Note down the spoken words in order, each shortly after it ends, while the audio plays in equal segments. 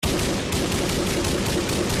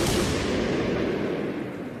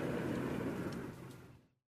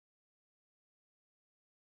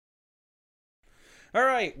All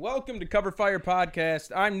right, welcome to Cover Fire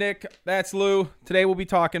Podcast. I'm Nick. That's Lou. Today we'll be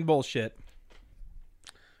talking bullshit.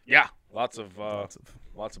 Yeah, lots of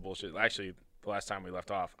bullshit. Actually, the last time we left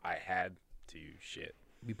off, I had to shit.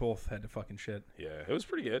 We both had to fucking shit. Yeah, it was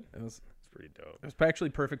pretty good. It's pretty dope. It was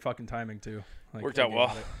actually perfect fucking timing too. Worked out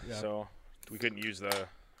well. Yeah. So we couldn't use the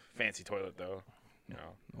fancy toilet though. You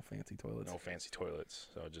know, no fancy toilets. No fancy toilets.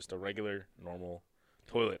 So just a regular, normal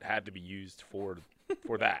toilet had to be used for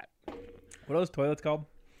that. What are those toilets called?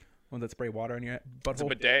 Ones that spray water on your butthole? It's a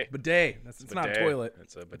bidet. Bidet. It's not a toilet.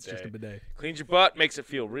 It's a bidet. It's just a bidet. Cleans your butt, makes it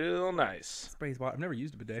feel real nice. Sprays water. I've never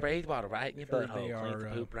used a bidet. Sprays water right in your butthole. They are, cleans the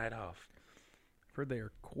poop right off. I've heard they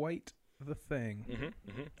are quite the thing.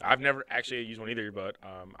 I've never actually used one either, but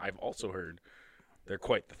I've also heard they're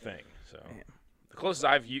quite the thing. So the closest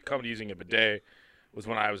I've come to using a bidet was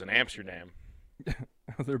when I was in Amsterdam.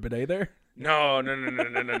 Was there a bidet there? No,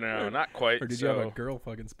 not quite. Or did you have a girl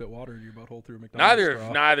fucking spit water in your butthole through a McDonald's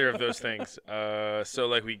straw? Neither of those things. So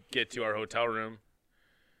like we get to our hotel room,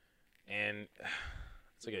 and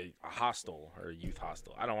it's like a hostel or a youth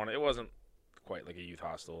hostel. It wasn't quite like a youth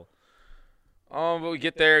hostel. But we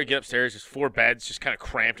get there, get upstairs. There's 4 beds, just kind of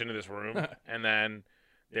cramped into this room, and then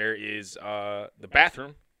there is the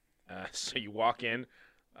bathroom. So you walk in,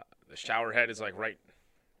 the shower head is like right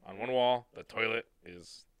on one wall. The toilet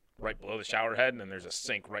is right below the shower head, and then there's a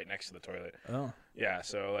sink right next to the toilet. Oh. Yeah,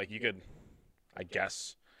 so like you could, I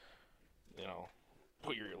guess,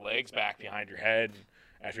 put your legs back behind your head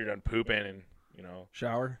after you're done pooping and,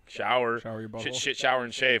 shower your butthole. shit, shower,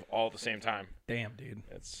 and shave all at the same time. Damn, dude.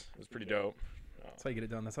 It's pretty dope. That's how you get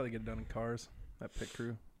it done. That's how they get it done in cars. That pit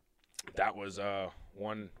crew. That was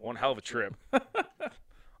one hell of a trip,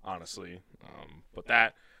 honestly. But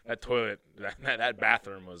that toilet, that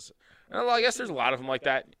bathroom was. Well, I guess there's a lot of them like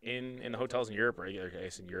that in the hotels in Europe, or I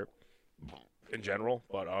guess in Europe in general.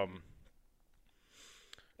 But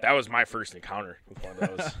that was my first encounter with one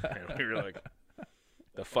of those, and we were like,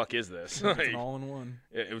 "The fuck is this?" It's an all-in-one.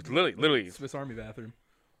 It was literally Swiss Army bathroom.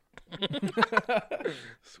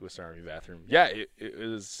 Swiss Army bathroom. Yeah, it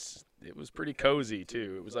was pretty cozy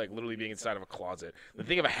too. It was like literally being inside of a closet.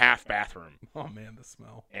 Think of a half bathroom. Oh man, the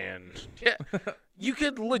smell. And yeah, you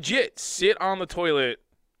could legit sit on the toilet.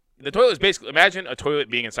 The toilet is basically, imagine a toilet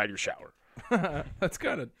being inside your shower. That's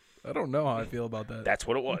kind of, I don't know how I feel about that. That's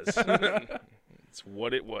what it was. It's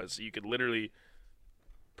what it was. You could literally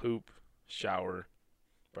poop, shower,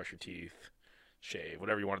 brush your teeth, shave,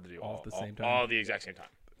 whatever you wanted to do. All at the same time. All at the exact same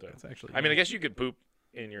time. That's actually. I mean, I guess you could poop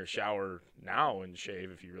in your shower now and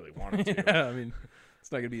shave if you really wanted to. Yeah, I mean,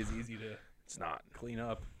 it's not going to be as easy to. It's not. Clean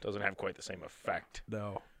up. Doesn't have quite the same effect.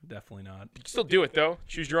 No, definitely not. You can still do it, though.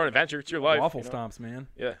 Choose your own adventure. It's your life. Waffle stomps, man.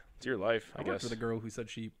 Yeah, it's your life, I guess. I worked with a girl who said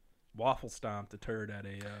she waffle stomped a turd at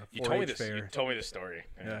a 4-H fair. You told me this story.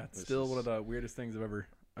 Yeah, it's still one of the weirdest things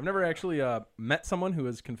I've never actually met someone who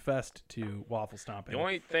has confessed to waffle stomping. The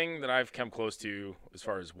only thing that I've come close to as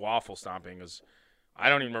far as waffle stomping is I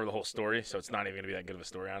don't even remember the whole story, so it's not even going to be that good of a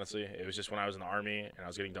story, honestly. It was just when I was in the Army and I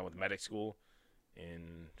was getting done with medic school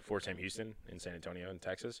in Fort Sam Houston in San Antonio in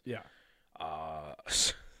Texas. Yeah.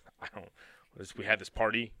 We had this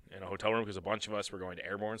party in a hotel room because a bunch of us were going to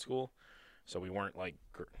airborne school, so we weren't like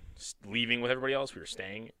leaving with everybody else. We were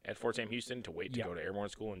staying at Fort Sam Houston to wait to go to airborne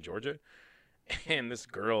school in Georgia, and this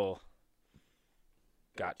girl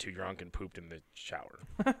got too drunk and pooped in the shower.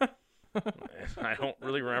 I don't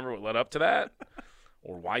really remember what led up to that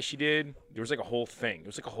or why she did. There was like a whole thing. It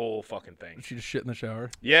was like a whole fucking thing. Did she just shit in the shower?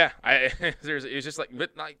 Yeah, it was just like,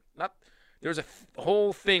 but not. There was a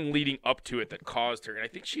whole thing leading up to it that caused her, and I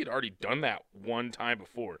think she had already done that one time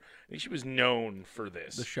before. I think she was known for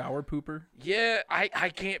this. The shower pooper? Yeah, I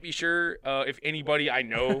can't be sure if anybody I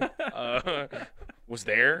know was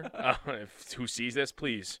there. Who sees this,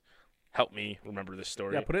 please help me remember this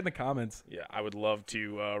story. Yeah, put it in the comments. Yeah, I would love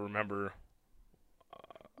to remember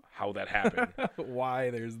how that happened. Why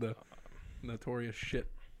there's the notorious shit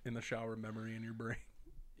in the shower memory in your brain.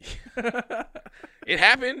 It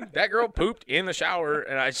happened. That girl pooped in the shower,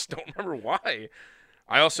 and I just don't remember why.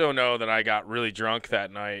 I also know that I got really drunk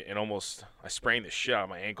that night and I sprained the shit out of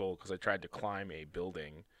my ankle because I tried to climb a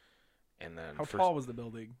building. And then how tall was the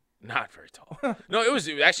building? Not very tall. No, it was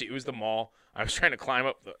the mall. I was trying to climb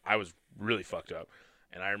up. I was really fucked up,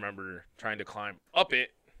 and I remember trying to climb up it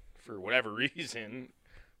for whatever reason.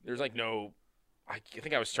 There's like no. I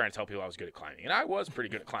think I was trying to tell people I was good at climbing, and I was pretty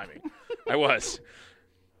good at climbing. I was.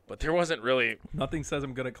 But there wasn't really. Nothing says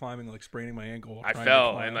I'm good at climbing like spraining my ankle. I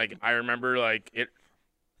fell, and like I remember like it.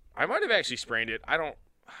 I might have actually sprained it. I don't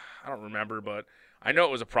remember, but I know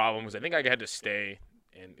it was a problem because I think I had to stay,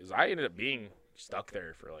 and I ended up being stuck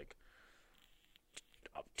there for like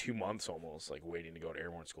 2 months almost, like waiting to go to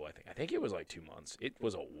airborne school. I think it was like 2 months. It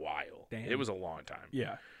was a while. Damn. It was a long time.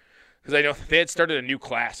 Yeah. Because I know they had started a new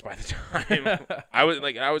class by the time I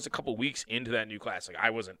was a couple weeks into that new class. Like I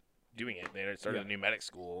wasn't doing it. They had started a new medic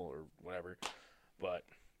school or whatever. But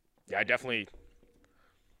yeah, I definitely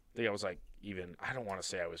think I was like I don't want to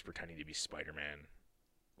say I was pretending to be Spider-Man,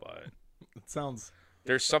 but It sounds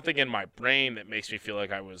there's something in my brain that makes me feel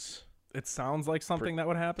like I was It sounds like something that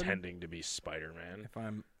would happen. pretending to be Spider-Man.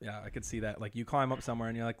 I could see that. Like you climb up somewhere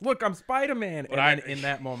and you're like, look, I'm Spider-Man. But And then in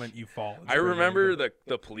that moment you fall. It's I pretty remember good.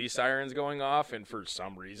 the police sirens going off, and for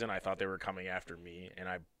some reason I thought they were coming after me, and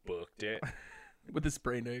I booked it. With the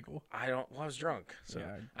sprained ankle. I was drunk. So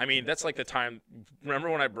Yeah. I mean, that's like the time. Remember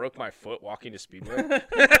when I broke my foot walking to Speedway?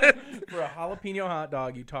 For a jalapeno hot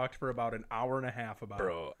dog, you talked for about an hour and a half about it.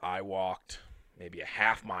 Bro, I walked maybe a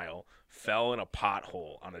half mile, fell in a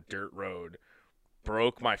pothole on a dirt road,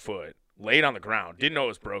 broke my foot, laid on the ground. Didn't know it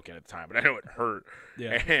was broken at the time, but I know it hurt.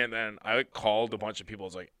 Yeah. And then I called a bunch of people. I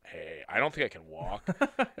was like, hey, I don't think I can walk.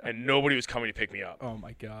 And nobody was coming to pick me up. Oh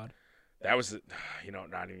my God. That was,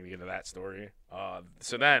 not even get into that story.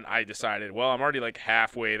 So then I decided, well, I'm already like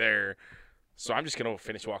halfway there, so I'm just gonna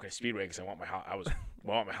finish walking to Speedway because I want my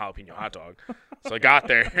jalapeno hot dog. So I got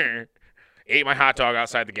there, ate my hot dog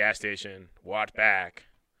outside the gas station, walked back,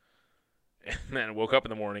 and then woke up in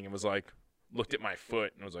the morning and was like, looked at my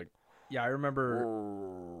foot and was like, Yeah, I remember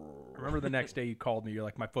the next day you called me. You're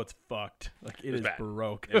like, my foot's fucked. Like it is bad.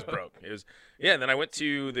 broke. It was broke. It was, yeah. And then I went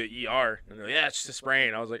to the ER, and they're like, yeah, it's just a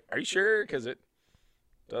sprain. I was like, are you sure? Because it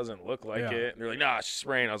doesn't look like Yeah. it. And they're like, nah, it's just a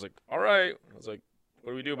sprain. I was like, all right. I was like,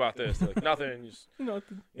 what do we do about this? They're like, nothing. Just,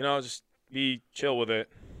 Nothing. just be chill with it.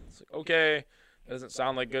 It's like, okay. That doesn't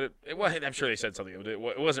sound like good. I'm sure they said something. It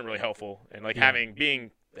wasn't really helpful. And like having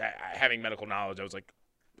medical knowledge, I was like,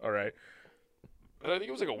 all right. But I think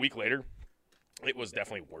it was like a week later. It was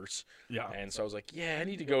definitely worse. Yeah. And so I was like, yeah, I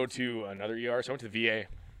need to go to another ER. So I went to the VA.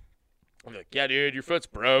 I'm like, yeah, dude, your foot's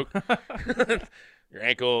broke. Your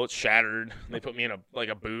ankle shattered. They put me in a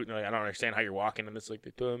boot. And they're like, I don't understand how you're walking. And it's like,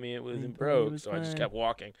 they told me it wasn't broke. So I just kept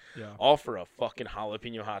walking. Yeah. All for a fucking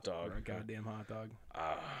jalapeno hot dog. Or a goddamn hot dog.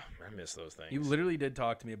 I miss those things. You literally did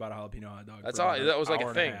talk to me about a jalapeno hot dog. That's for all. about That was an like hour a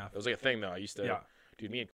and thing. half. That was like a thing, though. I used to, Yeah.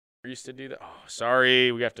 dude, me and used to do that. Oh,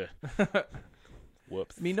 sorry. We have to.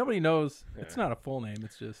 Whoops. I mean, nobody knows. Yeah. It's not a full name.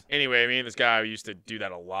 It's just. Anyway, me and this guy used to do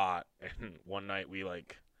that a lot. And one night we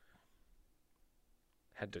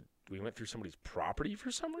we went through somebody's property for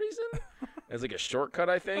some reason as like a shortcut,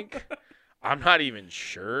 I think. I'm not even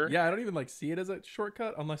sure. Yeah, I don't even see it as a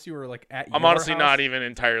shortcut unless you were at I'm your honestly house. not even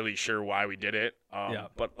entirely sure why we did it. Yeah.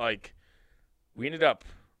 But we ended up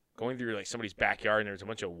going through somebody's backyard, and there was a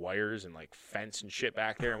bunch of wires and fence and shit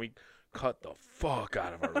back there, and we cut the fuck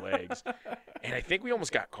out of our legs. And I think we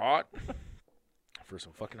almost got caught for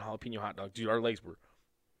some fucking jalapeno hot dogs. Dude, our legs were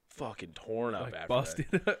fucking torn up after busted.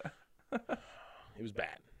 that. It was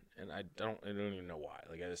bad. And I don't even know why.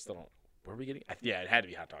 I just don't. Where are we getting? Yeah, it had to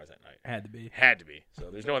be hot dogs that night. Had to be. Had to be.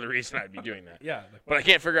 So there's no other reason I'd be doing that. Yeah. But I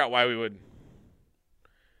can't figure out why we would.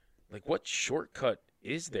 What shortcut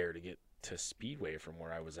is there to get to Speedway from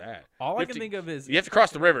where I was at? All I can think of is. You have to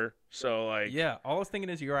cross the river. So Yeah. All I was thinking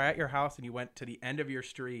is you were at your house and you went to the end of your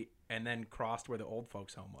street and then crossed where the old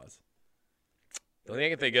folks' home was. The only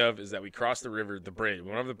thing I can think of is that we crossed the river, the bridge. We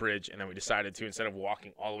went over the bridge, and then we decided to, instead of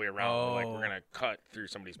walking all the way around, we're going to cut through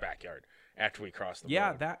somebody's backyard after we crossed the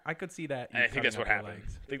road. That I could see that. And I think that's what happened.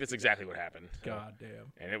 I think that's exactly what happened. God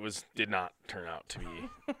damn. And it did not turn out to be.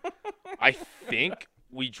 I think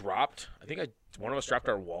one of us dropped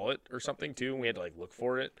our wallet or something too, and we had to look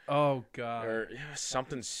for it. Oh God. Or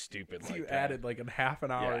something stupid So like you that. added a half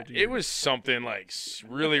an hour. Yeah, to it was something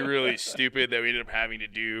really, really stupid that we ended up having to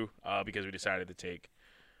do because we decided to take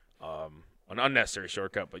an unnecessary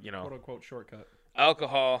shortcut, but quote unquote shortcut.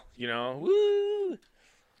 alcohol, woo.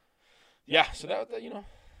 Yeah, so that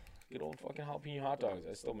good old fucking jalapeno hot dogs.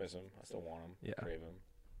 I still miss them. I still want them. Yeah. Crave them.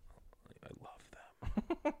 I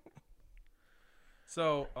love them.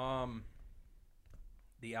 So,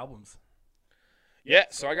 the albums. Yeah,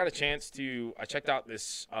 so I got a chance I checked out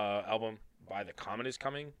this album by The Comet Is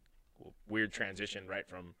Coming. Weird transition right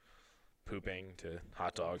from pooping to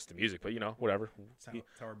hot dogs to music, but whatever. That's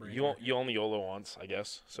how our brains You work. only YOLO once, I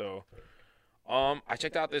guess. So, I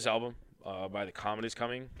checked out this album by The Comet Is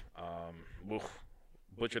Coming.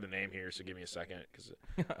 Butcher the name here, so give me a second because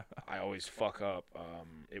I always fuck up.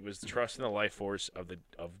 It was Trust in the Life Force of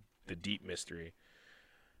the Deep Mystery.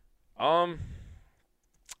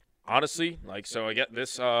 Honestly, so I get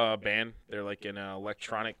this band. They're an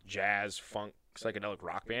electronic jazz funk psychedelic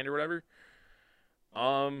rock band or whatever.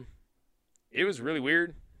 It was really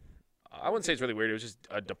weird. I wouldn't say it's really weird. It was just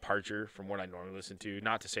a departure from what I normally listen to.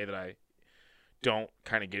 Not to say that I don't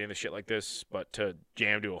kind of get into shit like this, but to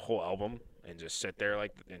jam to a whole album and just sit there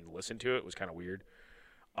like and listen to it was kind of weird.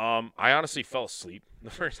 I honestly fell asleep the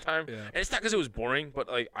first time, Yeah. and it's not because it was boring, but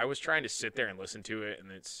like I was trying to sit there and listen to it, and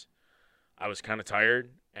I was kind of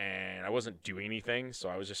tired, and I wasn't doing anything, so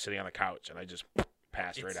I was just sitting on the couch, and I just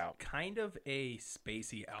passed right out. Kind of a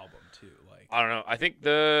spacey album too. Like I don't know. I think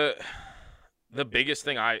the biggest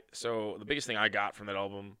thing I got from that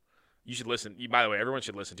album, you should listen. By the way, everyone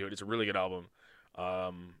should listen to it. It's a really good album.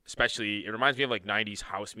 Especially it reminds me of like 90s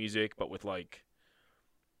house music, but with like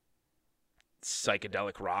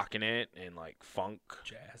psychedelic rock in it and like funk.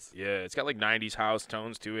 jazz. Yeah, it's got like 90s house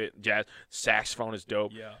tones to it. Jazz, saxophone is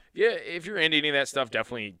dope. Yeah. Yeah, if you're into any of that stuff,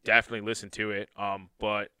 definitely listen to it.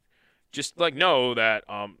 But just like know that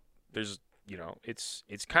there's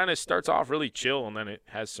it's kind of starts off really chill, and then it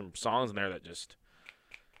has some songs in there that just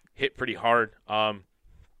hit pretty hard. I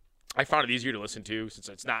found it easier to listen to since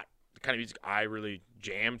it's not the kind of music I really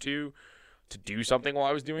jam to do something while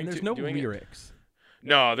I was doing. And there's to, no doing lyrics. It.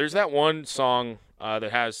 No, there's that one song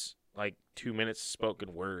that has like 2 minutes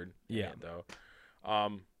spoken word. Yeah. In it, though.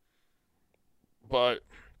 But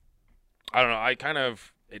I don't know.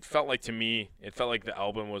 It felt like to me, the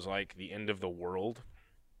album was like the end of the world.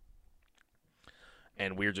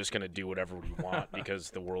 And we're just going to do whatever we want because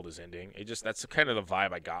the world is ending. That's kind of the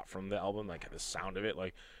vibe I got from the album, like the sound of it.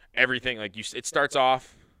 Like everything, like it starts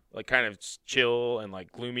off like kind of chill and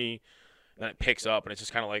like gloomy. And then it picks up and it's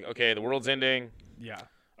just kind of like, okay, the world's ending. Yeah.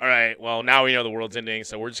 All right, well, now we know the world's ending,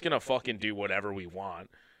 so we're just going to fucking do whatever we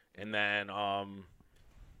want. And then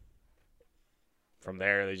from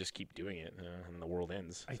there, they just keep doing it, and the world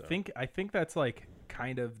ends. I so. think that's like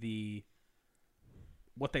kind of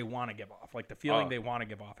what they want to give off, like the feeling they want to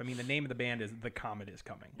give off. I mean, the name of the band is The Comet Is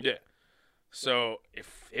Coming. Yeah. So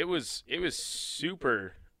if it was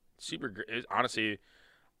super, super great. Honestly,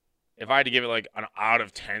 if I had to give it like an out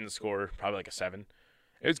of 10 score, probably like a 7.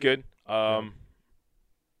 It was good.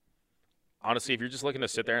 Honestly, if you're just looking to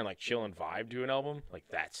sit there and like chill and vibe to an album, like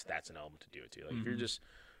that's an album to do it to. Like if you're just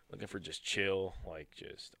looking for just chill, like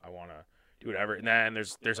just I want to do whatever. And then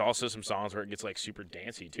there's also some songs where it gets like super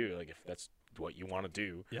dancey too. Like if that's what you want to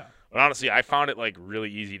do. Yeah. But honestly, I found it like really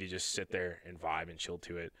easy to just sit there and vibe and chill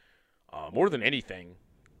to it. More than anything,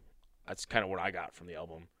 that's kind of what I got from the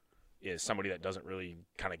album. Is somebody that doesn't really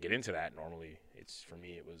kind of get into that normally. For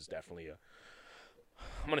me, it was definitely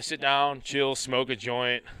I'm gonna sit down, chill, smoke a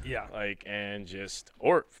joint, Yeah. like, and just,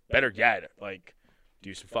 or better yet, like,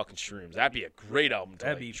 do some fucking shrooms. That'd be a great album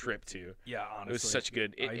to trip to. Yeah, honestly. It was such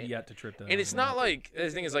good. I've yet to trip that. And it's not like the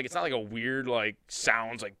thing is like it's not like a weird like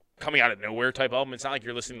sounds like coming out of nowhere type album. It's not like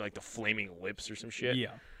you're listening to like the Flaming Lips or some shit.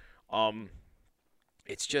 Yeah.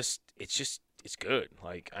 It's good.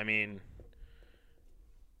 Like, I mean,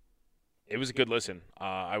 it was a good listen.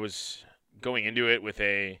 I was going into it with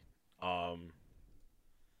a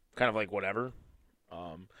kind of like whatever.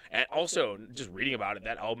 And also just reading about it,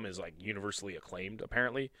 that album is like universally acclaimed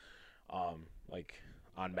apparently. Like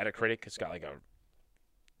on Metacritic, it's got like a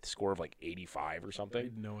score of like 85 or something. I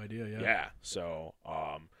had no idea. Yeah. Yeah. So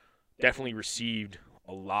definitely received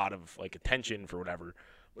a lot of like attention for whatever.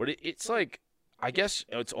 But it's like, I guess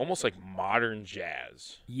it's almost like modern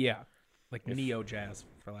jazz. Yeah. Like neo jazz,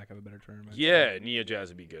 for lack of a better term. Yeah, neo jazz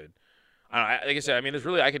would be good. Like I said, I mean,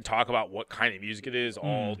 I could talk about what kind of music it is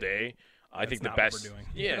all day. I think the best. What we're doing.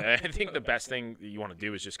 Yeah, I think the best thing that you want to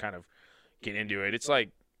do is just kind of get into it. It's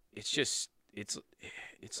like it's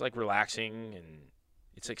like relaxing and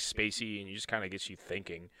it's like spacey and you just kind of gets you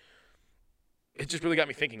thinking. It just really got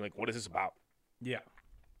me thinking, like, what is this about? Yeah.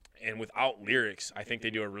 And without lyrics, I think they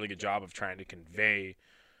do a really good job of trying to convey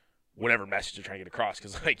whatever message they're trying to get across.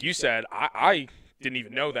 Because, like you said, I didn't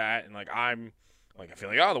even know that, and like I feel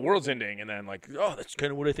like, oh, the world's ending, and then like, oh, that's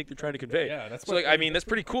kind of what I think they're trying to convey. Yeah, that's so. Like, I mean, that's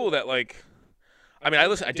pretty cool. That like, I mean,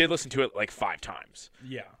 I did listen to it like 5 times.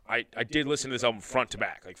 Yeah. I did listen to this album front to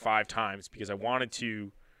back like 5 times because I wanted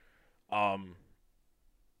to,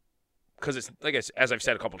 because it's like as I've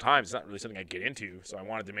said a couple times, it's not really something I get into, so I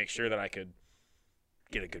wanted to make sure that I could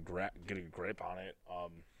get a good grip on it.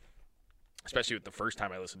 Especially with the first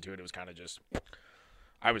time I listened to it, it was kind of just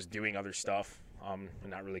I was doing other stuff, and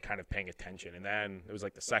not really kind of paying attention. And then it was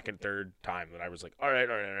like the second, third time that I was like, all right,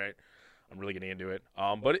 I'm really getting into it.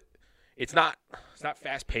 But it's not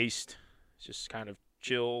fast paced. It's just kind of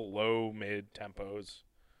chill, low, mid tempos.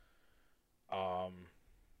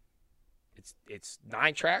 It's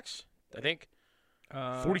 9 tracks, I think.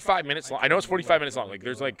 45 minutes long. I know it's 45 minutes long. Like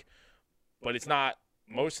there's like, but it's not.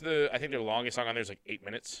 I think their longest song on there is like 8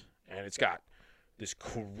 minutes, and this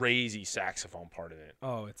crazy saxophone part in it.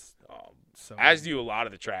 Oh, it's so. As do a lot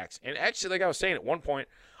of the tracks. And actually, like I was saying, at one point,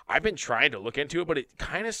 I've been trying to look into it, but it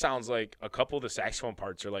kind of sounds like a couple of the saxophone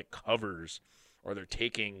parts are like covers, or they're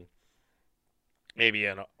taking maybe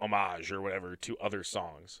an homage or whatever to other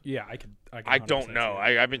songs. Yeah, I don't know.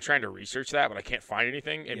 I've been trying to research that, but I can't find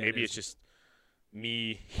anything. And Yeah, maybe it's just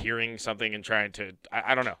me hearing something and trying to.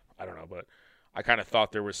 I don't know. But I kind of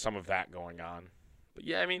thought there was some of that going on. But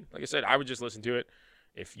yeah, I mean, like I said, I would just listen to it.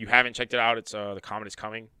 If you haven't checked it out, it's The Comet Is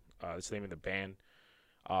Coming. That's the name of the band.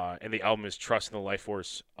 And the album is Trust in the Life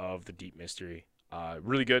Force of the Deep Mystery.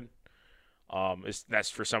 Really good. That's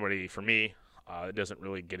for somebody, for me, that doesn't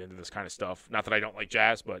really get into this kind of stuff. Not that I don't like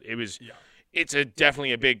jazz, but it was. Yeah. It's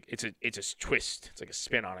definitely a big. It's a twist. It's like a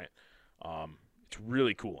spin on it. It's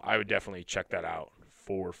really cool. I would definitely check that out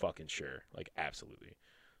for fucking sure. Like absolutely.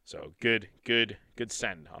 So good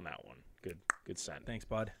send on that one. Good send. Thanks,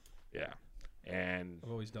 bud. Yeah. And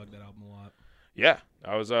I've always dug that album a lot. Yeah,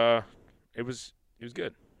 that was it was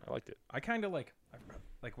good. I liked it. I kind of like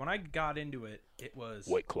when I got into it, it was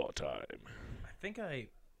White Claw time.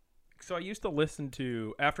 So I used to listen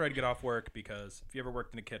to after I'd get off work, because if you ever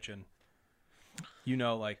worked in a kitchen, you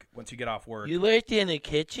know, like once you get off work. You worked in a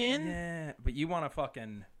kitchen? Yeah, but you want to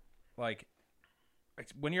fucking like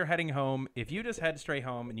when you're heading home, if you just head straight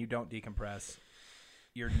home and you don't decompress,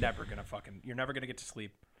 you're never gonna get to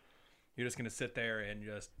sleep. You're just gonna sit there and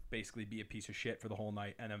just basically be a piece of shit for the whole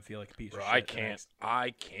night, and then feel like a piece of shit.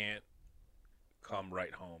 I can't come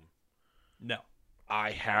right home. No,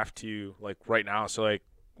 I have to, like, right now. So like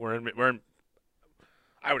we're in.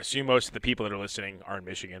 I would assume most of the people that are listening are in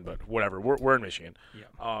Michigan, but whatever. We're in Michigan.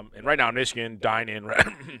 Yeah. And right now in Michigan, dine-in.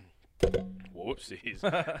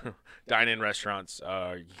 Whoopsies. Dine-in restaurants,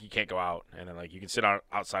 you can't go out, and then like you can sit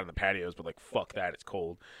outside on the patios, but like fuck that, it's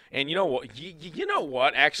cold. And you know what? You know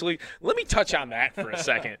what? Actually, let me touch on that for a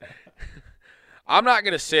second. I'm not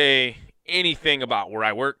gonna say anything about where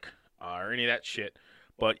I work or any of that shit,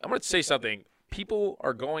 but I'm gonna say something. People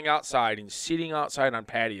are going outside and sitting outside on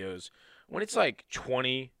patios when it's like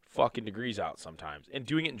 20 fucking degrees out sometimes, and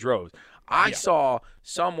doing it in droves. I saw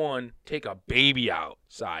someone take a baby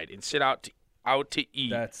outside and sit out to eat.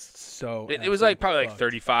 That's so. It was like probably like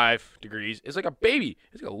 35 degrees. It's like a baby.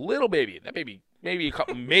 It's like a little baby. That baby maybe a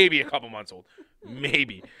couple months old,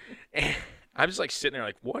 maybe. And I'm just like sitting there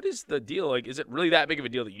like, what is the deal? Like, is it really that big of a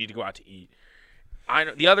deal that you need to go out to eat? I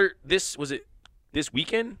know this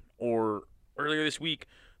weekend or earlier this week.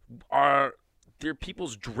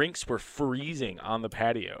 People's drinks were freezing on the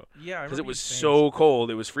patio. Yeah, because it was so cold,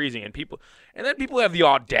 it was freezing, and then people have the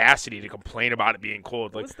audacity to complain about it being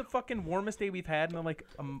cold. Like, what's the fucking warmest day we've had in like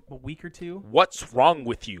a week or two? What's wrong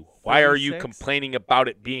with you? Why are you complaining about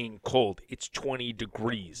it being cold? It's 20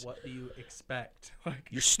 degrees. What do you expect?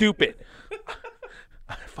 You're stupid.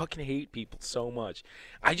 I fucking hate people so much.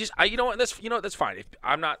 You know what? That's fine. If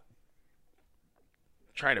I'm not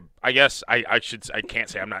trying to, I guess I can't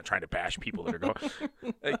say I'm not trying to bash people that are going.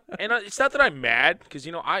 And it's not that I'm mad, because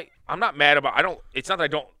I'm not mad about. It's not that I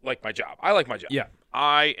don't like my job. I like my job. Yeah.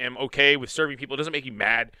 I am okay with serving people. It doesn't make me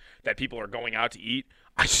mad that people are going out to eat.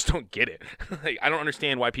 I just don't get it. Like, I don't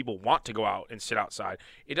understand why people want to go out and sit outside.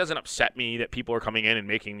 It doesn't upset me that people are coming in and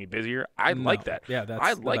making me busier. I like that. Yeah, that's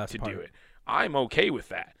I like to do it. I'm okay with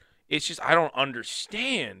that. It's just I don't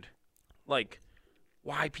understand, like,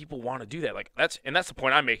 why people want to do that. Like, that's the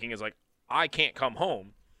point I'm making, is like, I can't come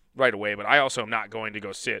home right away, but I also am not going to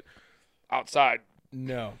go sit outside.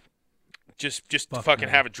 No. Just to fucking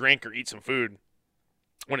have a drink or eat some food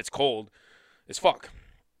when it's cold as fuck.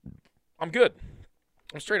 I'm good.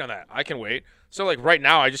 I'm straight on that. I can wait. So like right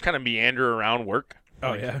now, I just kind of meander around work.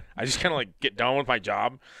 Oh, yeah. I just kind of like get done with my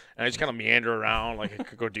job, and I just kind of meander around, like I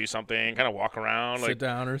could go do something, kind of walk around, sit like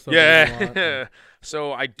down or something. Yeah.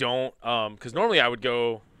 So I don't, because normally I would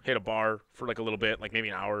go hit a bar for like a little bit, like maybe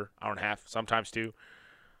an hour and a half, sometimes two.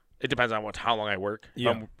 It depends on how long I work.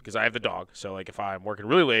 Yeah. Because I have the dog, so like if I'm working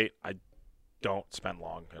really late, I don't spend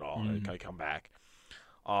long at all. Mm-hmm. I come back,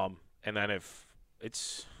 and then if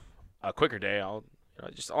it's a quicker day,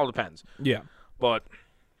 it just all depends. Yeah. But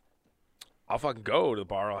I'll fucking go to the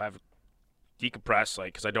bar. I'll have decompress,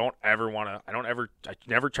 like, because I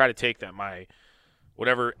never try to take my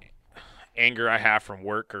whatever anger I have from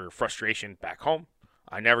work or frustration back home.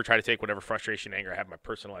 I never try to take whatever frustration, anger I have in my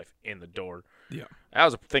personal life in the door. Yeah. That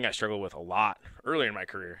was a thing I struggled with a lot earlier in my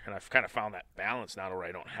career, and I've kind of found that balance now where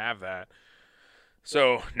I don't have that.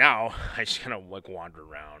 So now I just kind of like wander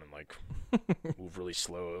around and like move really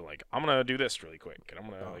slow. Like, I'm going to do this really quick, and I'm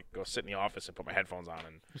going to like go sit in the office and put my headphones on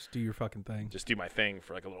and just do your fucking thing. Just do my thing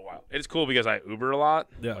for like a little while. It's cool because I Uber a lot.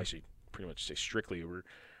 Yeah. Actually, pretty much say strictly Uber.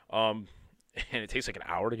 and it takes like an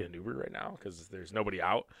hour to get an Uber right now because there's nobody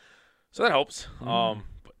out. So that helps. But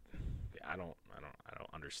yeah, I don't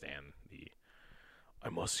understand the. I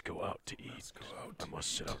must go out to eat. I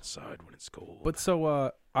must sit outside when it's cold. But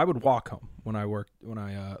so I would walk home when I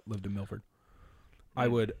lived in Milford. I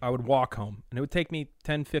would walk home, and it would take me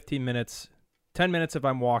 10, 15 minutes. 10 minutes if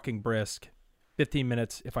I'm walking brisk. 15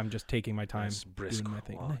 minutes if I'm just taking my time brisk doing my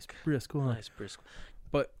thing. walk. Nice brisk walk. Nice brisk.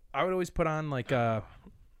 But I would always put on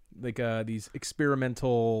these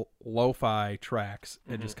experimental lo-fi tracks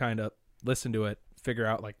and just kind of listen to it, figure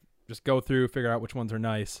out just go through, figure out which ones are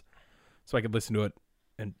nice, so I could listen to it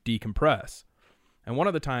and decompress. And one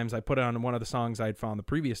of the times I put it on one of the songs I'd found the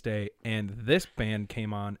previous day, and this band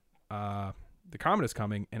came on, The Comet Is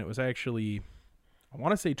Coming, and it was actually, I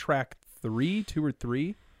want to say track 2 or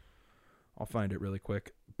 3. I'll find it really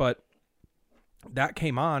quick. But that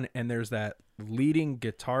came on, and there's that leading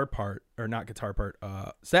guitar part, or not guitar part,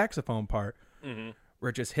 saxophone part, where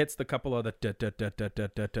it just hits the couple of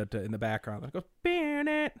the in the background. It goes,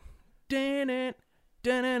 Yeah.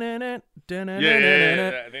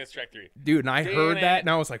 I think it's track 3. dude, and I heard that, and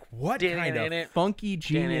I was like, what kind of funky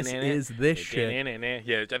genius is this shit?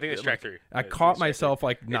 Yeah, I think it's track 3. I caught myself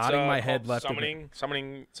nodding my head left. Summoning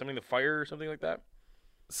the fire or something like that.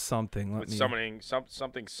 Something. Let me summoning.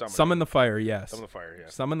 Summon the fire. Yes. Summon the fire. Yeah.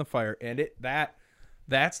 Summon the fire, and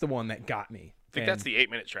that's the one that got me. I think that's the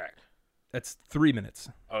 8-minute track. That's 3 minutes.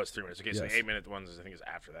 Oh, it's 3 minutes. Okay, so Yes. the 8-minute ones I think is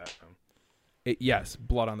after that. Yes,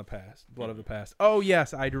 Blood on the Past. Blood of the Past. Oh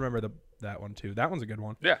yes, I remember that one too. That one's a good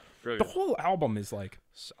one. Yeah, really The good. whole album is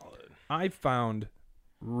Solid. I found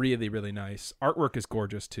really, really nice. Artwork is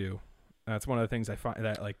gorgeous too. That's one of the things I find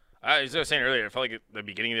that As I was saying earlier, I felt like at the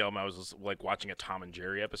beginning of the album I was watching a Tom and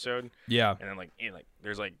Jerry episode, yeah. and then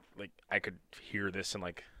there's I could hear this in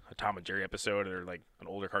a Tom and Jerry episode or an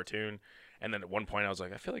older cartoon, and then at one point I was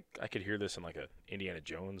like, I feel like I could hear this in a Indiana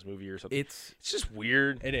Jones movie or something. It's just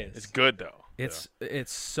weird. It is. It's good though. It's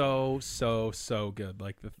so good.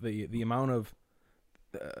 Like the amount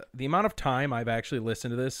of time I've actually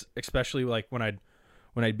listened to this, especially when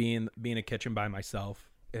I'd be in a kitchen by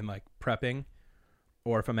myself and prepping,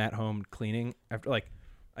 or if I'm at home cleaning after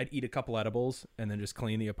I'd eat a couple edibles and then just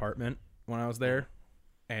clean the apartment when I was there,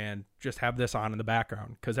 and just have this on in the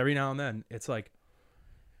background, because every now and then it's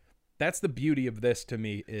that's the beauty of this to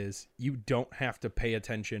me, is you don't have to pay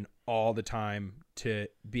attention all the time to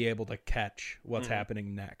be able to catch what's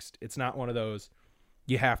happening next. It's not one of those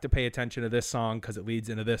you have to pay attention to this song because it leads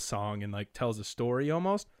into this song and tells a story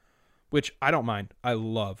almost, which I don't mind. I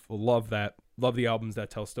love that. Love the albums that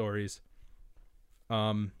tell stories.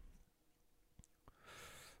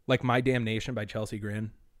 Like My Damnation by Chelsea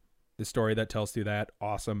Grin, the story that tells through that,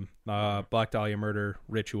 awesome. Black Dahlia Murder,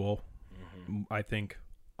 Ritual, I think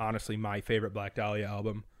honestly my favorite Black Dahlia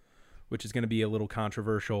album, which is going to be a little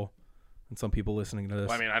controversial, and some people listening to this.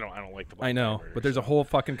 Well, I mean, I don't like the Black I know, Dahlia Murder, but there's a whole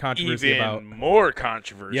fucking controversy even about. more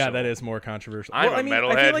controversial. Yeah, that is more controversial. I'm I a mean, I feel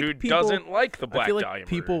metalhead like who people- doesn't like the Black I feel like Dahlia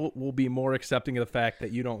people Murder. will be more accepting of the fact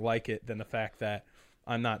that you don't like it than the fact that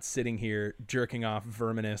I'm not sitting here jerking off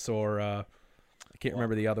Verminous or I can't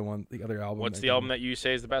remember the other album. What's the album that you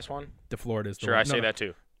say is the best one? DeFlorida is the Sure, one. I say that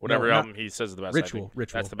too. Whatever not- album he says is the best. I Ritual. think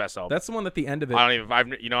Ritual. That's the best album. That's the one at the end of it. I don't even. I'm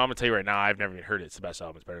gonna tell you right now. I've never even heard it. It's the best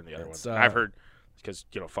album. It's better than the other It's, ones. I've heard because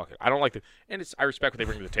fuck it. I don't like and I respect what they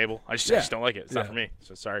bring to the table. I just don't like it. It's not for me.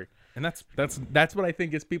 So sorry. And that's what I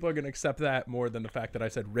think is people are gonna accept that more than the fact that I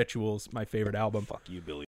said Ritual's my favorite album. Fuck you,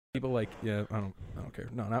 Billy. People I don't care.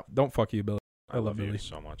 No, don't fuck you, Billy. I love you Billy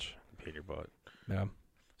so much. I hate your butt. Yeah.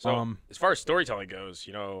 So as far as storytelling goes,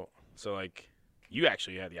 so you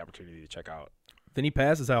actually had the opportunity to check out Vinny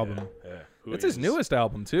Paz's album. Yeah. It's his newest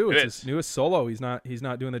album too. It It's is. his newest solo. He's not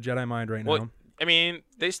doing the Jedi Mind right now. Well, I mean,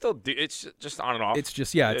 they still do. It's just on and off. It's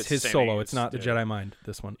just it's his the same solo. thing. It's not the Yeah. Jedi Mind.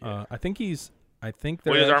 This one. Yeah. I think they're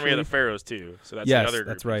Well, there's Army of the actually- Pharaohs too. So that's Yes, the other.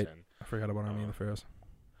 that's group he's right. in. I forgot about Army of the Pharaohs.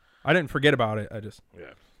 I didn't forget about it. Yeah.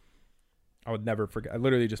 I would never forget. I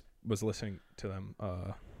literally just was listening to them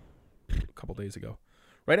a couple days ago,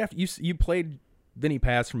 right after you played Vinny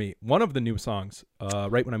Paz for me. One of the new songs,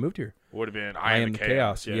 right when I moved here, Would have been I Am the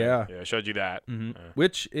Chaos. Yeah. I showed you that.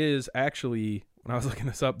 which is actually, when I was looking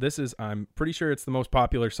this up, I'm pretty sure it's the most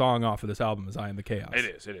popular song off of this album is I Am the Chaos.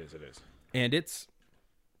 It is. And it's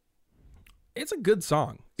a good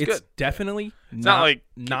song. It's good. definitely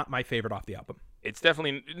not my favorite off the album. It's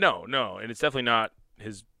definitely no, and it's definitely not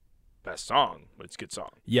his best song, but it's a good song.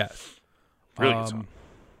 Yes. Really good song.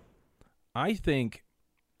 I think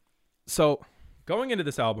so. Going into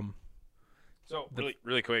this album, So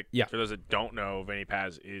really quick, Yeah. for those that don't know, Vinny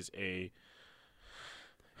Paz is a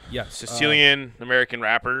yes, Sicilian American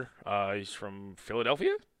rapper. He's from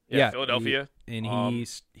Philadelphia. Yeah, Philadelphia.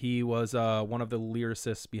 He was one of the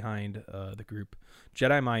lyricists behind the group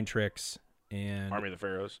Jedi Mind Tricks and Army of the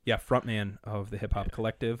Pharaohs. Yeah, frontman of the hip hop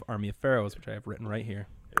collective Army of Pharaohs, which I have written right here.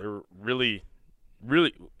 They're really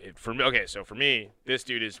for me. Okay, so for me, this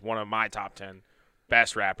dude is one of my top 10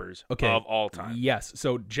 best rappers of all time. Yes.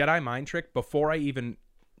 So Jedi Mind Trick, before I even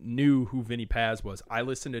knew who Vinny Paz was, I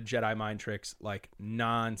listened to Jedi Mind Tricks like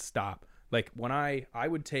nonstop. Like when I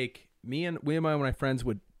would take me and my friends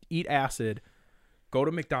would eat acid, go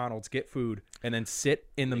to McDonald's, get food, and then sit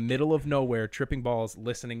in the middle of nowhere tripping balls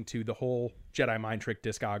listening to the whole Jedi Mind Trick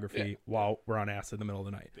discography while we're on acid in the middle of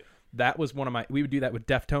the night. Yeah. That was one of my... We would do that with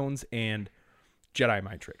Deftones and Jedi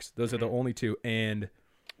Mind Tricks. Those are the only two. And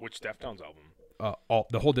which Deftones album?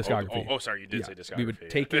 The whole discography. Oh, sorry, you did say discography. We would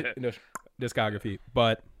take it in the discography.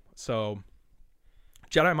 But, so,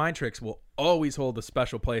 Jedi Mind Tricks will always hold a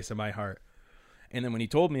special place in my heart. And then when he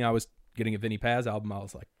told me I was getting a Vinny Paz album, I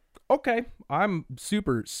was like, okay, I'm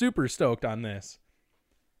super, super stoked on this.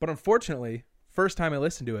 But unfortunately, first time I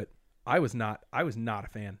listened to it, I was not a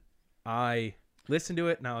fan. I listened to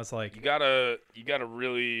it and I was like, you gotta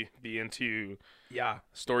really be into yeah,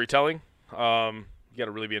 storytelling. You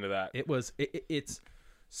gotta really be into that. It's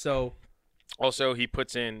so. Also, he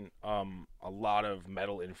puts in a lot of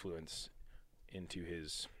metal influence into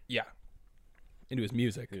his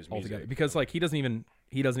music altogether, because like he doesn't even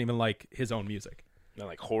like his own music. Not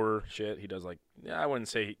like horror shit. He does like, I wouldn't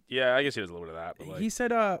say. Yeah, I guess he does a little bit of that. But like, he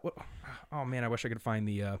said, oh man, I wish I could find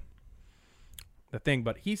the thing,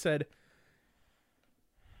 but he said,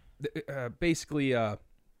 basically, to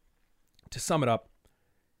sum it up,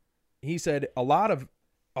 he said a lot of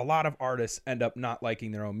artists end up not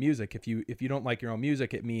liking their own music. If you don't like your own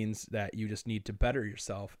music, it means that you just need to better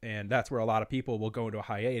yourself, and that's where a lot of people will go into a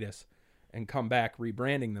hiatus and come back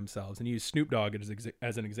rebranding themselves. And use Snoop Dogg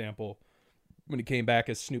as an example. When he came back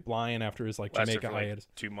as Snoop Lion after his like Jamaica hiatus,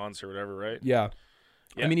 2 months or whatever, right? Yeah.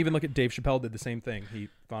 I mean, even look at Dave Chappelle did the same thing. He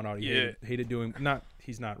found out he hated doing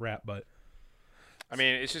he's not rap, but I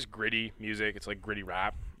mean, it's just gritty music. It's like gritty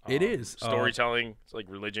rap. It is storytelling. It's like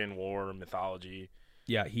religion, war, mythology.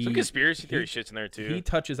 Yeah, some conspiracy theory shit's in there too. He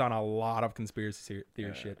touches on a lot of conspiracy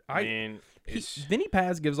theory shit. I mean, Vinny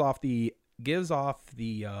Paz gives off the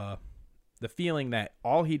feeling that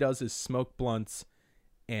all he does is smoke blunts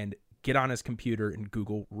and get on his computer and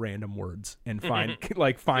Google random words and find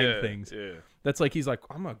things. Yeah. That's like he's like,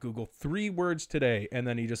 I'm gonna Google 3 words today, and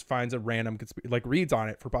then he just finds a random reads on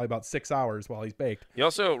it for probably about 6 hours while he's baked. He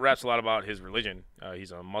also raps a lot about his religion.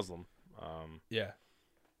 He's a Muslim.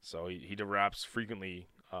 So he raps frequently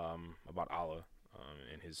about Allah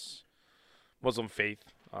and his Muslim faith,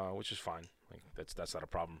 which is fine. Like that's not a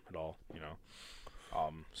problem at all, you know.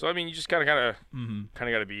 So I mean, you just kind of got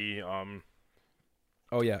to be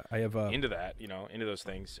oh yeah, I have into that, you know, into those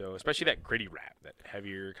things. So especially that gritty rap, that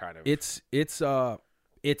heavier kind of. It's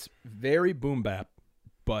very boom bap,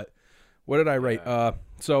 but what did I write?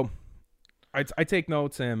 So I take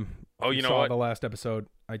notes, and you know what? The last episode,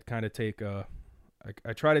 I kind of take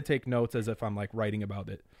I try to take notes as if I'm like writing about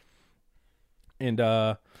it. And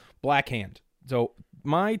Black Hand. So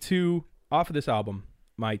my 2 off of this album,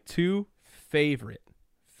 my 2 favorite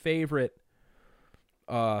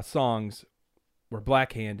songs were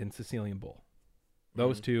Black Hand and Sicilian Bull.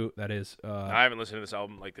 Those 2, that is. I haven't listened to this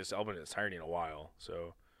album in its entirety in a while.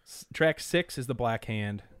 So track 6 is the Black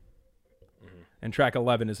Hand, and track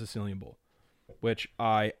 11 is Sicilian Bull, which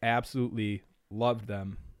I absolutely loved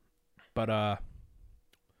them. But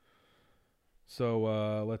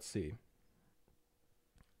so let's see.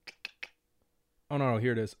 Oh no,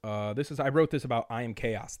 here it is. I wrote this about I Am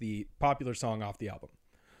Chaos, the popular song off the album.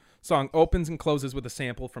 Song opens and closes with a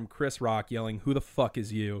sample from Chris Rock yelling, "Who the fuck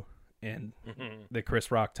is you?" in the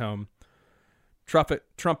Chris Rock tone.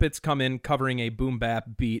 Trumpets come in covering a boom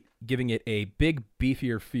bap beat, giving it a big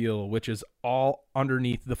beefier feel, which is all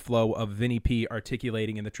underneath the flow of Vinny P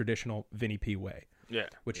articulating in the traditional Vinny P way. Yeah.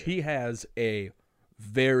 He has a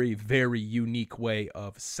very, very unique way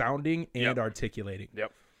of sounding and articulating.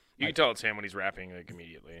 Yep. You can tell it's him when he's rapping like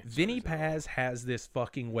immediately. Vinny Paz has this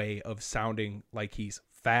fucking way of sounding like he's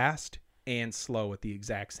fast and slow at the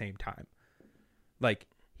exact same time. Like,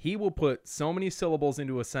 he will put so many syllables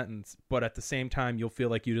into a sentence, but at the same time, you'll feel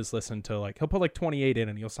like you just listened to, like, he'll put like 28 in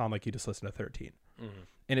and you'll sound like you just listened to 13.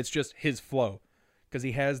 And it's just his flow. Because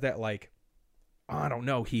he has that, like, I don't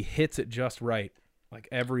know, he hits it just right. Like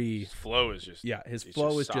his flow is just... Yeah, his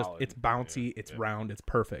flow is just, it's bouncy, it's round, it's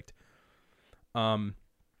perfect.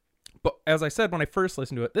 But as I said when I first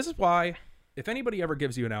listened to it, this is why, if anybody ever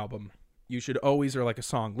gives you an album, you should always, or like a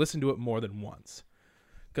song, listen to it more than once.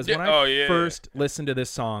 Because Yeah, when I yeah. first listened to this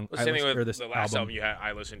song, Well, same thing with or this the last album album, you had.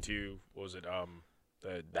 I listened to. What was it?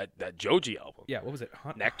 That Joji album. yeah, what was it?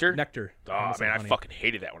 Nectar? Nectar. Oh Almost man, like I honey. fucking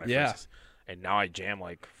hated that when I Yeah. first. And now I jam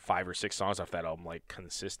like 5 or 6 songs off that album like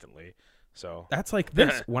consistently. So That's like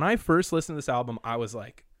this. When I first listened to this album, I was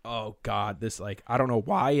like, oh God, this, like, I don't know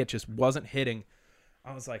why it just wasn't hitting.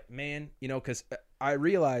 I was like, man, you know, because I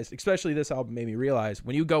realized, especially this album made me realize,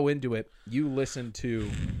 when you go into it, you listen to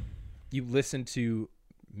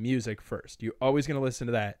music first. You're always going to listen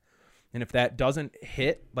to that. And if that doesn't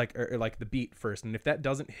hit, like, or like the beat first, and if that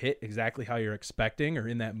doesn't hit exactly how you're expecting or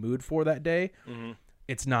in that mood for that day,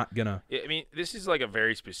 it's not gonna. I mean, this is like a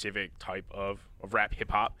very specific type of rap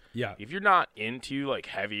hip hop. Yeah. If you're not into like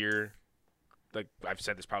heavier, like I've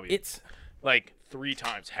said this probably It's like 3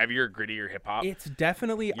 times, heavier, grittier hip hop,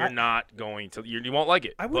 definitely. you're not going to, you won't like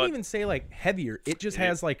it. I wouldn't even say like heavier. It just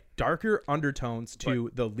has like darker undertones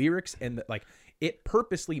to the lyrics, and like it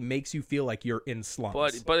purposely makes you feel like you're in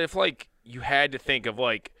slums. But if like you had to think of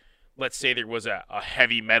like, let's say there was a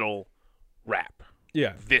heavy metal rap,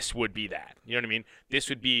 yeah, this would be that. You know what I mean? This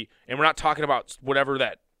would be, and we're not talking about whatever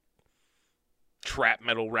that trap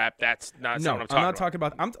metal rap. That's not what I'm talking I'm not about. talking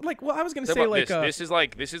about. I'm like, well, I was gonna Talk say about like this is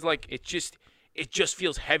like it just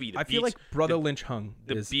feels heavy. I feel like Brother Lynch Hung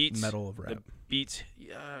the is beats, metal of rap. The beats,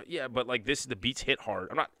 yeah, but like the beats hit hard.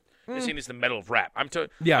 I'm not saying this is the metal of rap. I'm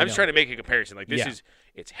just trying to make a comparison. Like this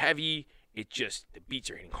it's heavy. It just, the beats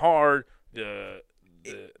are hitting hard.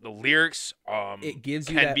 The lyrics it gives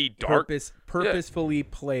you can that be dark. purposefully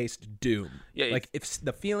placed doom. Yeah, like if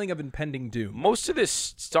the feeling of impending doom. Most of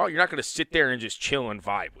this song, you're not going to sit there and just chill and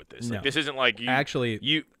vibe with this. Like, No. this isn't like you. Actually,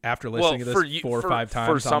 you after listening to this 4 or 5 times,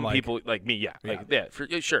 for some I'm like, people like me, yeah, like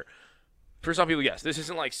sure. For some people, yes, this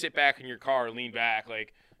isn't like sit back in your car, lean back,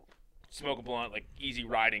 like smoke a blunt, like easy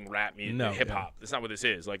riding rap music, hip hop. That's not what this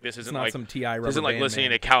is. Like this isn't not like some T.I. This isn't like listening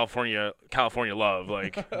to California Love,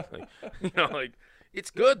 like, you know, like. It's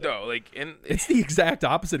good though, like, and it's the exact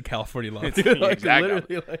opposite of California Love. It's Dude. the Like, exact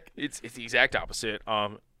literally, like, it's the exact opposite.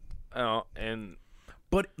 And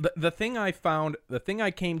but the thing I found, the thing I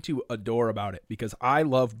came to adore about it, because I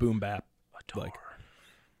love boom bap, like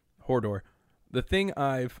Hordor. The thing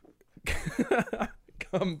I've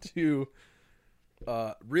come to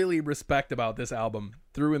really respect about this album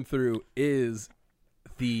through and through is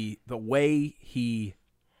the way he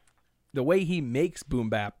makes boom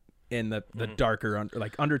bap in the darker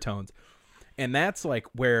like undertones, and that's like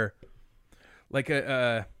where, like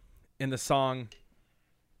in the song,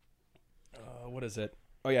 what is it?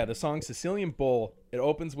 Oh yeah, the song Sicilian Bull. It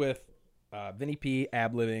opens with Vinny P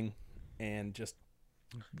ad-libbing and just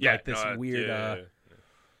like this weird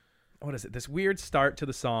what is it? This weird start to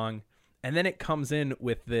the song, and then it comes in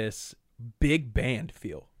with this big band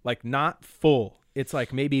feel, like not full. It's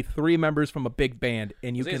like maybe 3 members from a big band,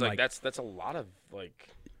 and you can like that's a lot of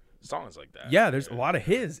like songs like that. Yeah, there's a lot of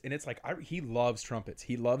his, and it's like he loves trumpets.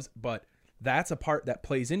 But that's a part that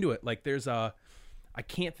plays into it. Like there's I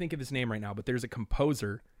can't think of his name right now, but there's a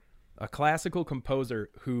composer, a classical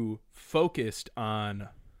composer who focused on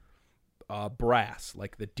brass,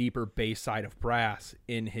 like the deeper bass side of brass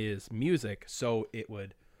in his music, so it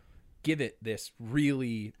would give it this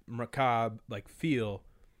really macabre like feel,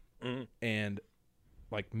 and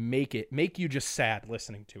like make you just sad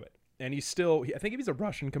listening to it. And I think he's a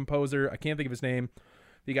Russian composer. I can't think of his name.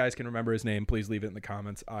 If you guys can remember his name, please leave it in the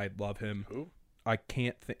comments. I love him. Who? I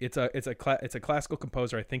can't think. It's a classical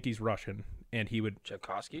composer. I think he's Russian, and he would.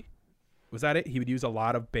 Tchaikovsky? Was that it? He would use a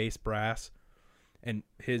lot of bass brass, and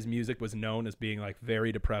his music was known as being like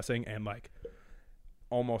very depressing and like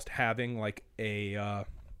almost having like a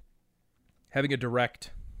direct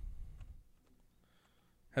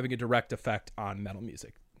effect on metal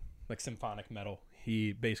music, like symphonic metal.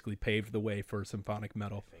 He basically paved the way for symphonic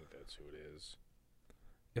metal. I think that's who it is.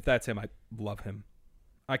 If that's him, I love him.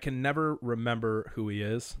 I can never remember who he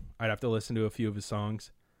is. I'd have to listen to a few of his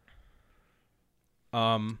songs.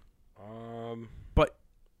 But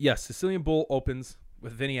yes, Sicilian Bull opens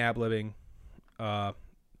with Vinny ad-libbing. It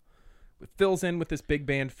fills in with this big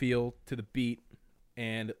band feel to the beat,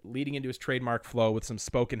 and leading into his trademark flow with some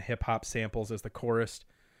spoken hip-hop samples as the chorus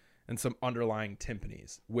and some underlying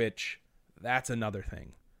timpanis, which that's another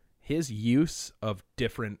thing. His use of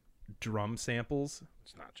different drum samples.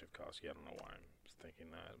 It's not Tchaikovsky. I don't know why I'm thinking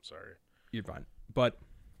that. I'm sorry. You're fine. But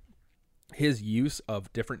his use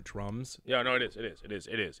of different drums. Yeah, no, it is. It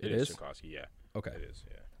is Tchaikovsky, yeah. Okay. It is,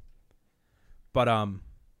 yeah. But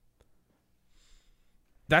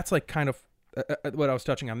that's like kind of what I was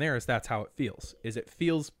touching on there, is that's how it feels. It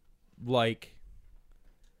feels like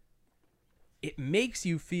it makes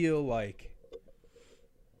you feel like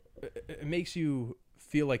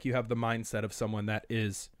feel like you have the mindset of someone that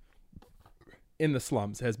is in the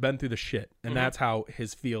slums, has been through the shit, and that's how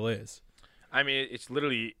his feel is. I mean, it's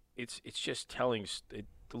literally it's just telling.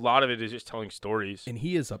 A lot of it is just telling stories. And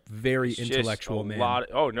he is a very intellectual man. A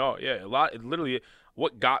lot. It literally,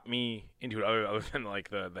 what got me into it, other than like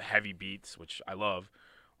the heavy beats, which I love,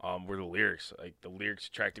 were the lyrics. Like the lyrics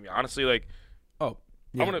attracted me. Honestly, like, I've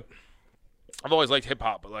always liked hip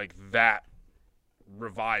hop, but like that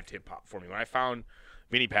revived hip hop for me when I found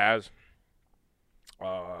Vinny Paz.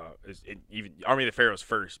 Even Army of the Pharaohs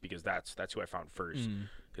first, because that's who I found first,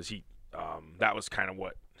 because he that was kind of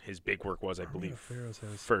what his big work was, I believe.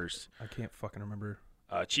 First, I can't fucking remember.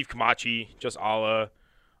 Chief Kamachi, Just Allah,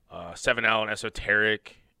 7L and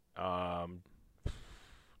Esoteric,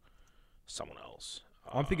 someone else.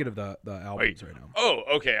 I'm thinking of the albums right now. Oh,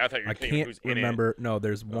 okay. I thought you were thinking who's in it. I can't remember. No,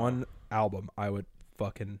 there's one album I would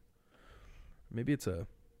fucking. Maybe it's a.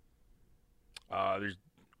 There's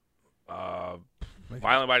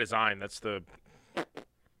Violent by Design. That's the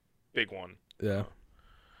big one. Yeah.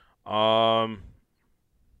 And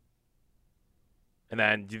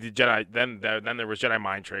then the Jedi. Then there was Jedi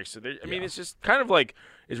Mind Tricks. So I mean, it's just kind of like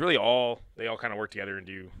it's really all they all kind of work together and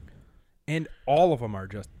do. And all of them are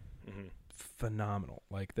just phenomenal.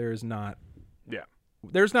 Like there's not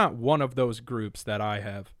one of those groups that I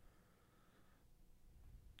have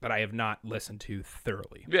not listened to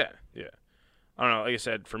thoroughly. Yeah. I don't know. Like I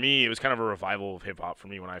said, for me, it was kind of a revival of hip hop for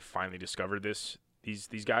me when I finally discovered these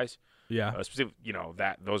guys. Yeah. Specifically,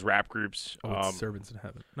 those rap groups. Servants in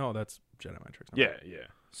Heaven. No, that's Jedi Mind Tricks. Yeah.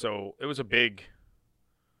 So it was a big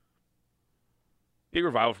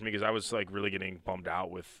revival for me because I was like really getting bummed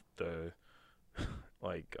out with the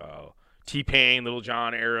like T-Pain, Little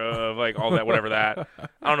John era of like all that, whatever that.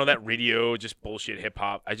 I don't know, that radio, just bullshit hip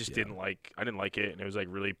hop. I just didn't like it, and it was like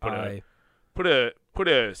really put a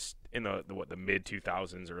in the mid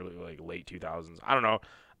 2000s, early like late 2000s. I don't know.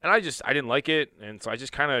 And I didn't like it, and so I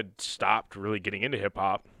just kind of stopped really getting into hip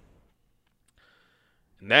hop.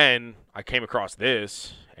 And then I came across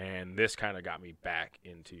this, and this kind of got me back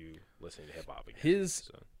into listening to hip hop again.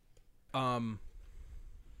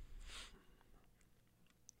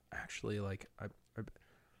 Actually, like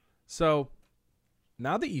so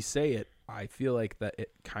now that you say it, I feel like that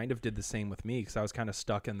it kind of did the same with me because I was kind of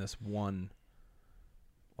stuck in this one.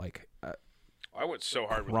 Like I went so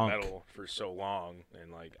hard with metal for so long,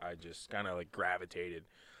 and like I just kind of like gravitated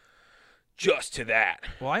just to that.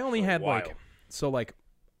 Well, I only had when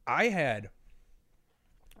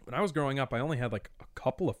I was growing up, I only had like a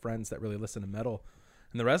couple of friends that really listened to metal,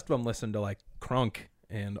 and the rest of them listened to like crunk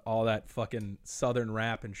and all that fucking southern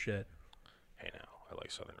rap and shit. Hey, now I like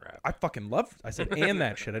southern rap. I fucking love. I said and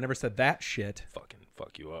that shit. I never said that shit. Fucking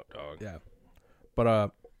fuck you up, dog. Yeah,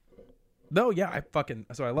 but no, yeah, I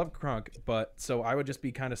love crunk, but so I would just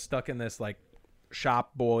be kind of stuck in this like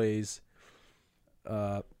shop boys,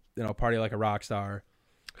 party like a rock star.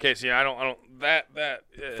 Okay, see, I don't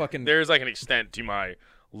fucking. There's like an extent to my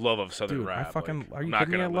love of southern rap. Are you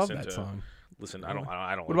kidding me? I love that song. Listen, I don't.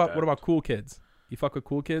 What about Cool Kids? You fuck with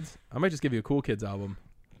Cool Kids? I might just give you a Cool Kids album.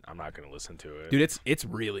 I'm not gonna listen to it, dude. It's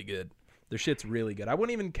really good. Their shit's really good. I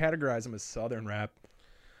wouldn't even categorize them as southern rap.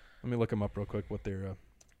 Let me look them up real quick. What they're.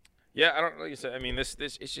 Yeah, I don't like you said. I mean, this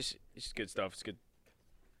it's just good stuff. It's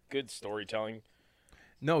good storytelling.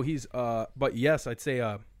 No, he's but yes, I'd say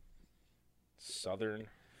southern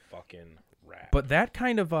fucking rap. But that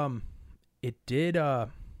kind of it did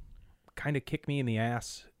kind of kick me in the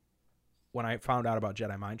ass when I found out about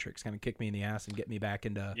Jedi Mind Tricks. Kind of kicked me in the ass and get me back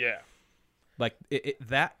into like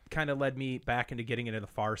that kind of led me back into getting into the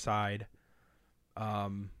Far Side,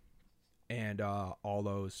 and all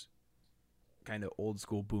those kind of old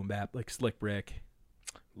school boom bap like Slick Rick.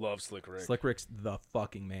 Love Slick Rick. Slick Rick's the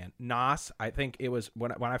fucking man. Nas, I think it was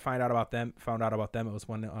when I found out about them, it was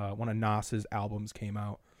when one of Nas's albums came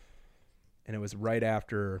out, and it was right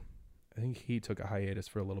after. I think he took a hiatus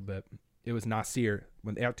for a little bit. It was Nasir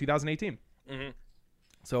 2018. Mm-hmm.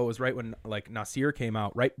 So it was right when like Nasir came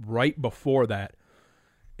out. Right before that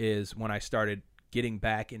is when I started getting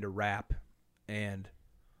back into rap, and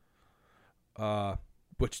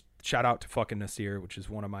which shout out to fucking Nasir, which is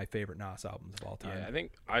one of my favorite Nas albums of all time. Yeah, I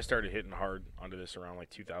think I started hitting hard onto this around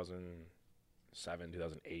like 2007,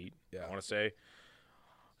 2008. Yeah, I want to say,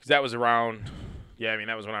 because that was around. Yeah, I mean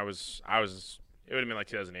that was when I was. It would have been like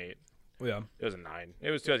 2008. Yeah, 2009.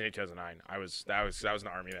 It was 2008, 2009. I was in the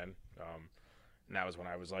army then, and that was when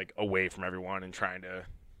I was like away from everyone and trying to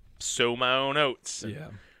sow my own oats. And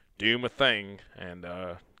do my thing, and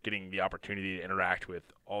getting the opportunity to interact with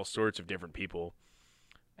all sorts of different people.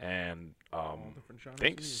 And I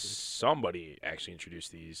think somebody actually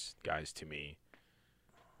introduced these guys to me.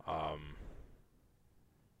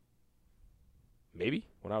 Maybe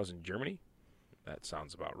when I was in Germany. That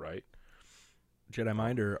sounds about right. Jedi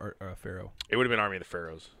Mind or Pharaoh? It would have been Army of the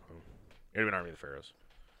Pharaohs. It would have been Army of the Pharaohs.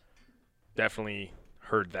 Definitely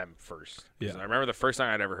heard them first. Yeah. I remember the first song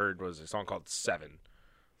I'd ever heard was a song called Seven.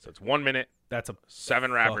 So it's 1 minute. That's a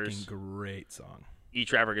 7 rappers. fucking great song.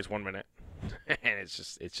 Each rapper gets 1 minute, and it's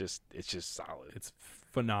just solid. It's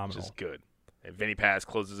phenomenal. It's just good. And Vinny Paz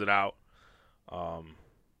closes it out.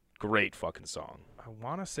 Great fucking song. I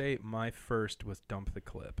want to say my first was Dump the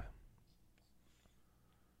Clip.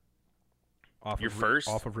 First?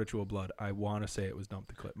 Off of Ritual Blood. I want to say it was Dump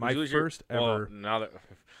the Clip. My Who'd first ever. Well, now that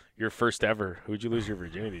your first ever, who'd you lose your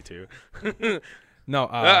virginity to? No. No,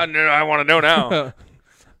 I want to know now.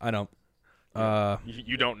 I don't.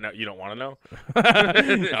 You don't know. You don't want to know.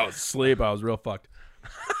 I was asleep. I was real fucked.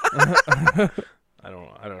 I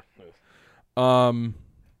don't.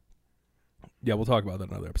 Yeah, we'll talk about that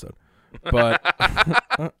in another episode. But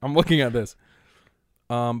I'm looking at this.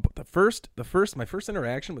 But my first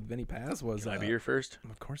interaction with Vinny Paz was. Can I be your first?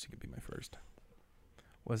 Of course, you could be my first.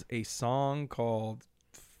 Was a song called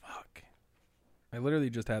 "Fuck." I literally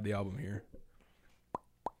just had the album here.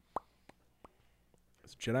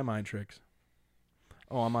 It's Jedi Mind Tricks.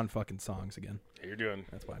 Oh, I'm on fucking songs again. Yeah, you're doing.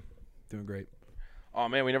 That's why. Doing great. Oh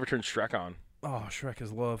man, we never turned Shrek on. Oh, Shrek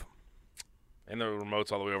is love. And the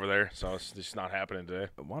remote's all the way over there, so it's just not happening today.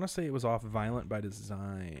 I want to say it was off Violent by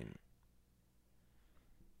Design.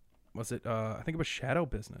 Was it? I think it was Shadow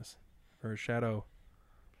Business, or Shadow.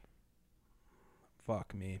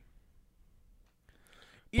 Fuck me.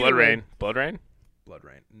 Blood Rain. Blood Rain. Blood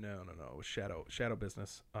Rain. No. It was Shadow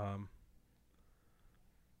Business.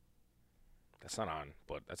 That's not on.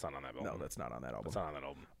 But that's not on that album. No, that's not on that album. That's not on that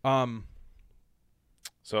album.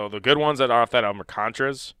 So the good ones that are off that album are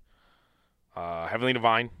Contras, Heavenly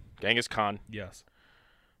Divine, Genghis Khan. Yes.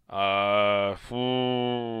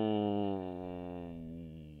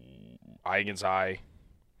 Eye Against Eye.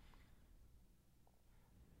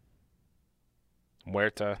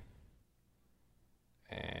 Muerta.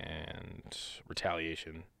 And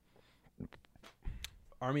Retaliation.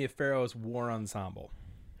 Army of Pharaoh's War Ensemble.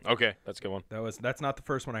 Okay, that's a good one. That's not the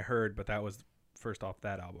first one I heard, but that was first off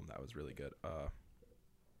that album. That was really good.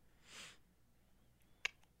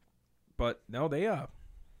 But no, they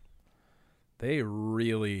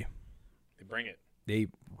really bring it. They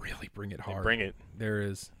really bring it hard. They bring it. There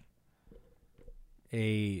is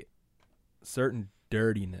a certain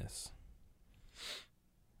dirtiness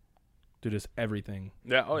to just everything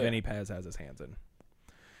Vinny Paz has his hands in.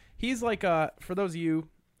 He's like, for those of you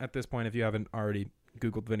at this point, if you haven't already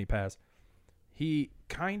Googled Vinny Paz, he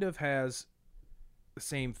kind of has the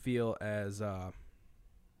same feel as,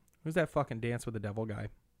 who's that fucking Dance with the Devil guy?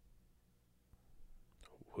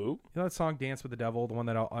 Who? You know that song Dance with the Devil? The one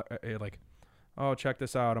that like, oh, check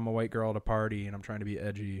this out. I'm a white girl at a party and I'm trying to be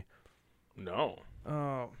edgy. No.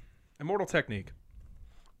 Immortal Technique.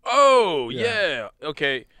 Oh, yeah.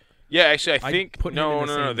 Okay. Yeah, actually, I think put him in the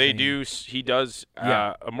no. same They vein. do. He does.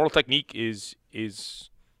 Yeah. Immortal Technique is.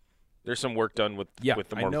 There's some work done with the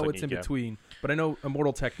Immortal I know Technique. it's in between, but I know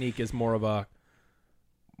Immortal Technique is more of a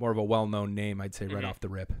well-known name. I'd say right off the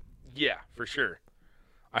rip. Yeah, for sure.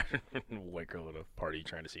 White girl at a party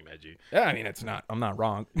trying to seem edgy. Yeah, I mean it's not. I'm not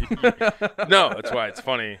wrong. No, that's why it's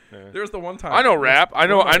funny. There's the one time I know rap. I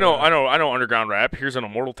know underground rap. Here's an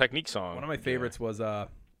Immortal Technique song. One of my favorites was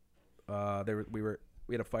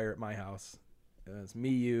we had a fire at my house. It was me,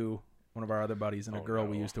 you, one of our other buddies, and a girl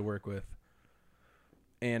we used to work with.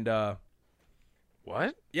 And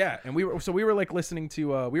what? Yeah, and we were like listening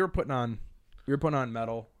to we were putting on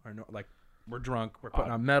metal, or no, like we're drunk. We're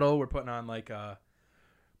putting on metal. We're putting on like a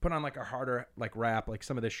harder like rap, like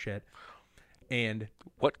some of this shit. And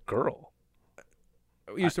what girl?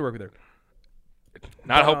 We used to work with her.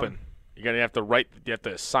 Not hoping. You're gonna have to write. You have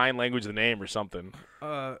to sign language the name or something.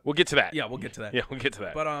 We'll get to that. Yeah, we'll get to that. Yeah, we'll get to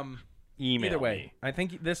that. But email either way, me. I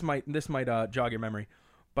think this might jog your memory.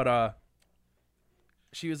 But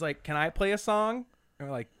she was like, "Can I play a song?" And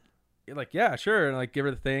we're like, "You're like, yeah, sure." And like, give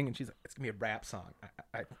her the thing, and she's like, "It's gonna be a rap song.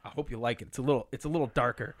 I hope you like it. It's a little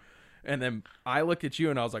darker." And then I looked at you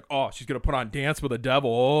and I was like, "Oh, she's gonna put on Dance with the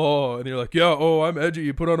Devil." Oh, and you're like, "Yeah, oh, I'm edgy.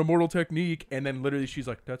 You put on Immortal Technique." And then literally she's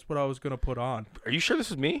like, "That's what I was gonna put on." Are you sure this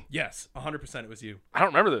was me? Yes, 100% it was you. I don't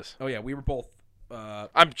remember this. Oh yeah, we were both.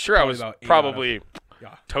 I'm sure I was probably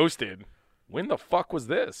yeah. toasted. When the fuck was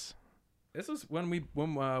this? This was when we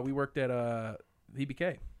worked at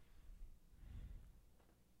VBK.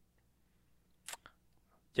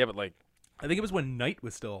 Yeah, but like, I think it was when Knight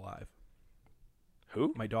was still alive.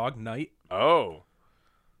 Who? My dog, Knight. Oh.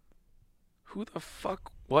 Who the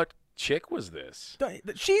fuck? What? chick was this?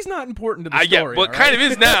 She's not important to the Yeah, story. but all kind right?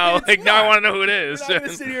 of is now. It's Like now I not. want to know who it is. We're not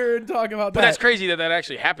gonna sit here and talk about But that. that's crazy that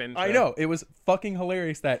actually happened. I know. It was fucking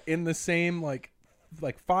hilarious that in the same like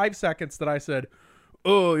 5 seconds that I said,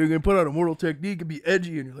 "Oh, you're gonna put on a Mortal Technique and be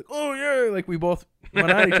edgy," and you're like, "Oh yeah," like we both went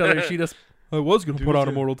at each other. She just, I was gonna put on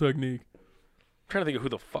a Mortal Technique. I'm trying to think of who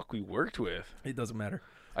the fuck we worked with. It doesn't matter.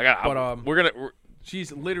 But we're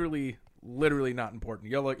She's literally not important.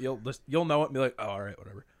 You'll know it and be like, "Oh, all right,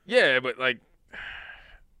 whatever." yeah, but like,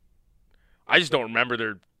 I just don't remember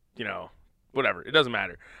their, whatever. It doesn't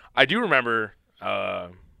matter. I do remember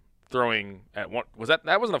throwing at one.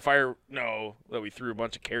 That wasn't a fire? No, that we threw a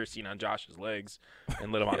bunch of kerosene on Josh's legs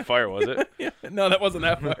and lit him on fire. Was it? Yeah, no, that wasn't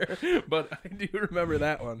that fire. But I do remember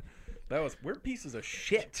that one. We're pieces of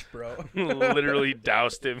shit, bro. Literally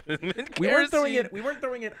doused him. We weren't throwing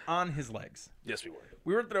it on his legs. Yes, we were.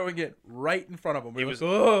 We were throwing it right in front of him. It was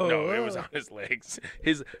on his legs. He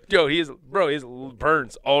has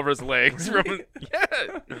burns all over his legs from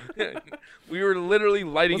yeah. We were literally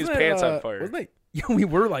lighting his pants on fire. Wasn't it? Yeah, we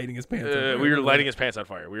were lighting his pants on fire. We were lighting his pants on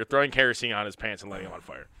fire. We were throwing kerosene on his pants and lighting him on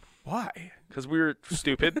fire. Why? Because we were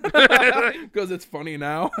stupid. Because it's funny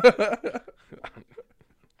now.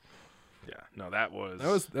 Yeah, no, that was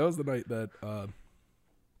the night that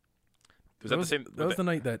the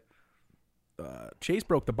night that Chase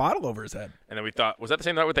broke the bottle over his head. And then we thought, was that the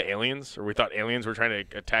same night with the aliens, or we thought aliens were trying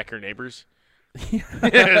to attack your neighbors?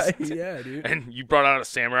 Yeah, dude. And you brought out a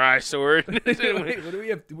samurai sword. Wait, what do we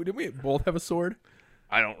have? Did we both have a sword?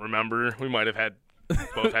 I don't remember. We might have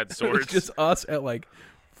both had swords. It was just us at like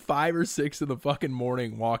 5 or 6 in the fucking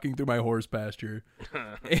morning walking through my horse pasture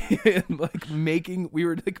and like we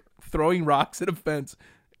were like throwing rocks at a fence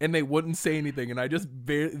and they wouldn't say anything, and I just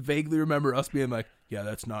vaguely remember us being like, yeah,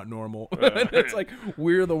 that's not normal. It's like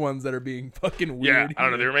we're the ones that are being fucking weird. Yeah, I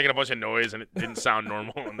don't know, they were making a bunch of noise and it didn't sound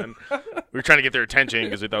normal, and then we were trying to get their attention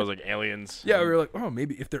because we thought it was like aliens. Yeah, we were like, oh,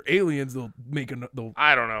 maybe if they're aliens they'll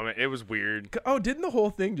I don't know, man. It was weird. Oh, didn't the whole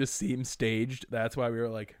thing just seem staged? That's why we were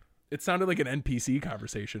like, it sounded like an NPC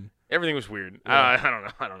conversation. Everything was weird. Yeah.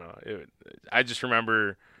 I don't know. I just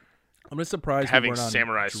remember I'm just surprised having we weren't on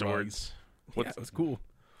samurai drugs. swords. Yeah, it was cool.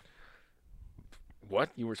 What?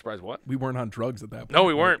 You were surprised? What? We weren't on drugs at that point. No,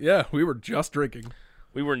 we weren't. Yeah, we were just drinking.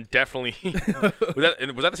 We were definitely. was that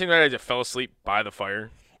the same night I just fell asleep by the fire?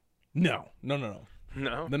 No. No.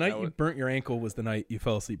 The night you burnt your ankle was the night you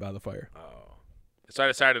fell asleep by the fire. Oh. So I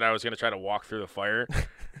decided I was going to try to walk through the fire.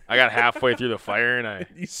 I got halfway through the fire and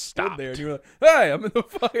You stopped. stood there and you were like, hey, I'm in the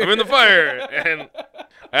fire. I'm in the fire. And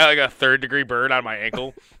I had like a 3rd-degree burn on my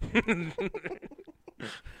ankle.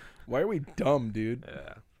 Why are we dumb, dude?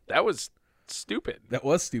 Yeah. That was stupid. That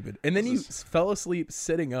was stupid. And then you fell asleep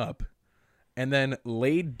sitting up and then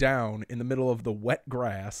laid down in the middle of the wet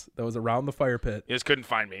grass that was around the fire pit. You just couldn't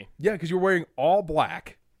find me. Yeah, because you were wearing all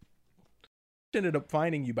black. Ended up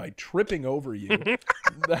finding you by tripping over you.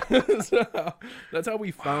 That's how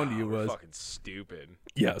we found you. We're Was fucking stupid.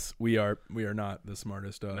 yes, we are not the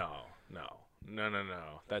smartest. No.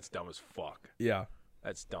 That's dumb as fuck. Yeah,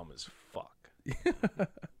 That's dumb as fuck.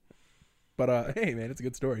 but hey, man, it's a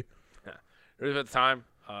good story. At the time,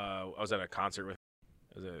 I was at a concert with.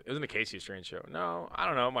 It was in the Casey Strange show. No, I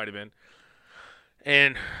don't know. It might have been.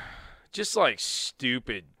 And just like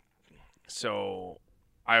stupid. So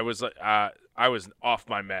I was like, I was off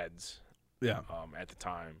my meds. Yeah. At the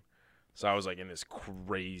time, so I was like in this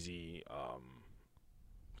crazy.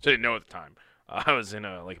 Which I didn't know at the time. I was in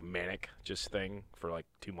a like manic just thing for like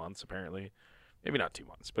 2 months apparently, maybe not 2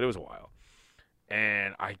 months, but it was a while.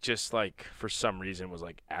 And I just like for some reason was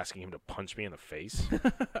like asking him to punch me in the face.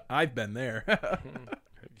 I've been there.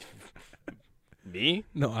 Me?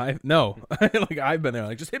 No, like I've been there.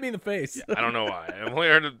 Like, just hit me in the face. Yeah, I don't know why. I've only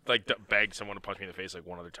heard of, like beg someone to punch me in the face like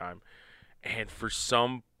one other time, and for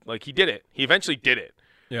some like he did it. He eventually did it.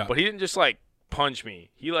 Yeah. But he didn't just like punch me.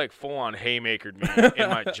 He like full on haymakered me in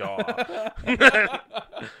my jaw.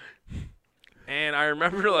 And I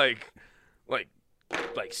remember like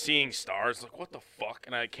seeing stars. Like what the fuck?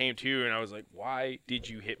 And I came to and I was like, why did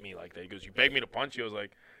you hit me like that? He goes, you begged me to punch you. I was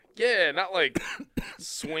like, yeah, not like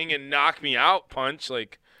swing and knock me out punch.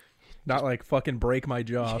 Like not like fucking break my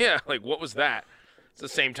jaw. yeah, like what was that? It's the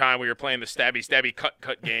same time we were playing the stabby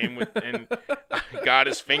cut game and I got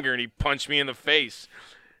his finger and he punched me in the face.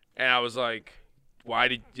 And I was like,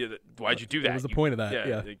 why'd you do that? What was the point of that?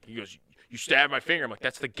 Yeah. He goes, you stabbed my finger. I'm like,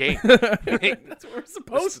 that's the game. That's what we're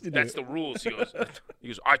supposed to do. That's the rules. He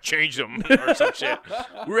goes, I changed them or some shit.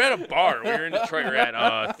 We were at a bar. We were in Detroit. We were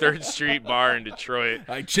at 3rd Street Bar in Detroit.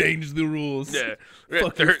 I changed the rules. Yeah.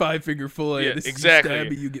 Fuck your 5-finger fillet. Yeah, this exactly. Is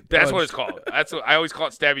stabby, you get That's punched. what it's called. That's what I always call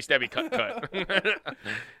it. Stabby, cut.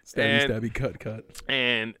 Stabby, cut.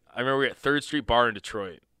 And I remember we were at 3rd Street Bar in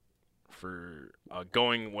Detroit for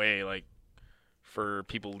going away, like for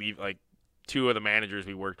people leave. Like 2 of the managers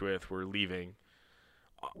we worked with were leaving.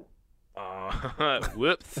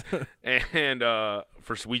 Whoops. And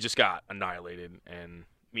first we just got annihilated. And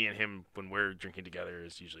me and him, when we're drinking together,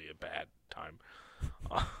 is usually a bad time.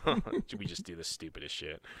 We just do the stupidest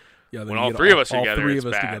shit. Yeah, when all 3 of us are together, all 3 it's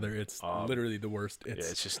of us bad. together, it's literally the worst.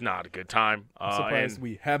 It's just not a good time. I'm surprised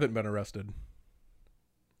we haven't been arrested.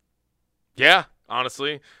 Yeah,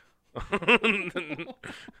 honestly.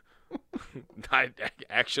 I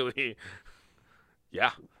actually,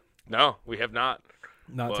 yeah. No, we have not.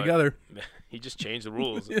 Not together. He just changed the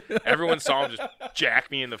rules. Everyone saw him just jack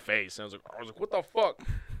me in the face. And I was like, what the fuck?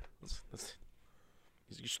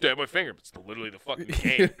 You stabbed my finger. But it's literally the fucking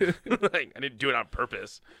game. Like, I didn't do it on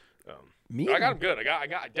purpose. I got him good. I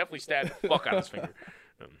definitely stabbed the fuck out of his finger.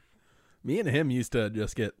 Me and him used to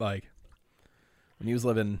just get like, when he was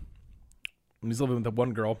living with the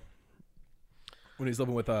one girl, when he was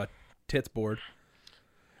living with a tits board.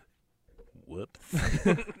 Whoops.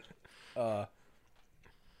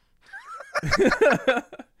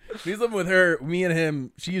 He's living with her. Me and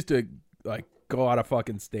him, she used to like go out of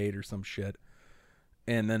fucking state or some shit.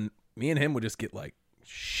 And then me and him would just get like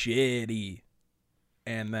shitty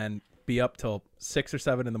and then be up till 6 or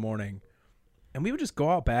 7 in the morning. And we would just go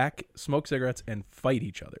out back, smoke cigarettes, and fight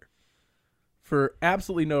each other for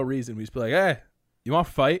absolutely no reason. We'd just be like, hey, you want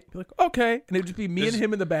to fight? Be like, okay. And it'd just be me and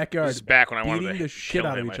him in the backyard. This is back when I beating wanted to the shit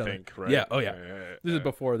out of each other. Think, right? Yeah. Oh, yeah. This is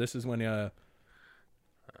before. This is when,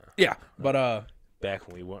 yeah. But, back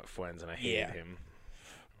when we weren't friends and I hated him.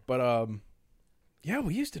 But, yeah,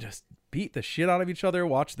 we used to just beat the shit out of each other,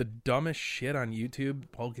 watch the dumbest shit on YouTube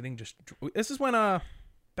while getting just. This is when,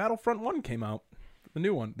 Battlefront 1 came out. The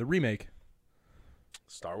new one. The remake.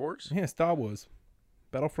 Star Wars? Yeah, Star Wars.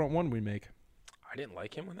 Battlefront 1 remake. I didn't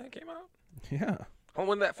like him when that came out. Yeah. Oh,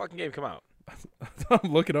 when did that fucking game come out?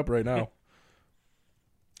 I'm looking up right now.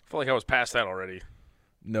 I feel like I was past that already.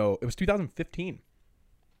 No, it was 2015.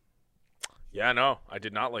 Yeah, no, I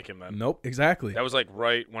did not like him then. Nope, exactly. That was like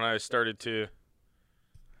right when I started to.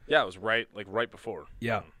 Yeah, it was right before.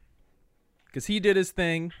 Yeah. Because he did his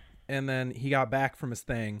thing, and then he got back from his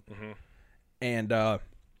thing, and I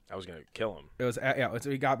was gonna kill him. It was so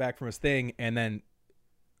he got back from his thing, and then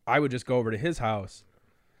I would just go over to his house,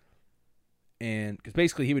 and because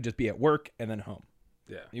basically he would just be at work and then home.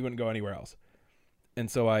 Yeah, he wouldn't go anywhere else.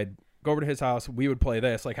 And so I'd go over to his house. We would play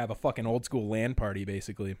this, like have a fucking old school LAN party,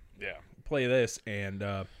 basically. Yeah, play this and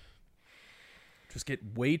just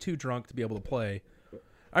get way too drunk to be able to play.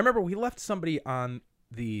 I remember we left somebody on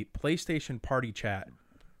the PlayStation party chat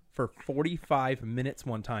for 45 minutes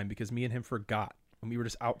one time because me and him forgot. And we were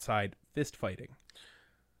just outside fist fighting.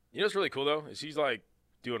 You know what's really cool though is he's like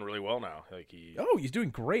doing really well now. Like he's doing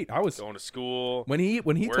great. I was going to school. When he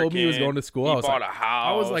told me he was going to school, he I was bought like, a house.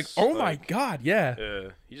 I was like, oh my god, yeah.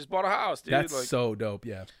 He just bought a house, dude. That's like, so dope.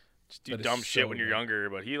 Yeah, just do dumb shit when you're younger,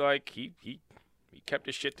 but he kept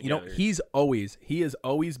his shit together. You know, he has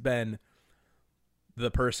always been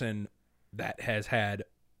the person that has had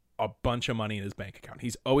a bunch of money in his bank account.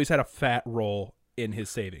 He's always had a fat roll in his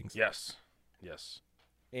savings. Yes.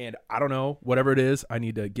 And I don't know, whatever it is, I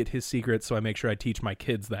need to get his secret so I make sure I teach my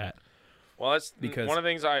kids that. Well, that's because one of the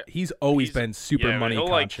things he's always been super money conscious.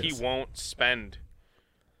 Like, he won't spend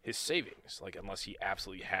his savings like unless he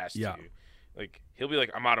absolutely has to. Like he'll be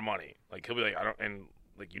like, I'm out of money. Like he'll be like, I don't, and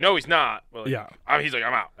like he's not. But like, he's like,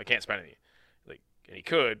 I'm out. I can't spend any. Like, and he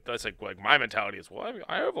could. That's like my mentality is. Well,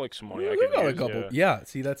 I have like some money. I could use. A couple. Yeah.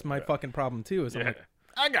 See, that's my fucking problem too. Is I'm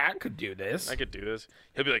like, I could do this. I could do this.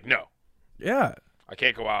 He'll be like, no. Yeah. I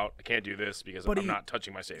can't go out. I can't do this because I'm not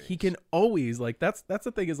touching my savings. He can always that's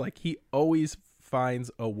the thing is like he always finds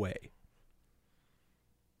a way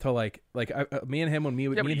to me and him when me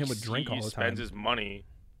and him would drink all the time. He spends his money,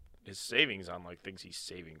 his savings on like things he's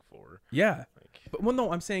saving for. Yeah, but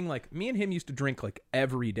no, I'm saying like me and him used to drink like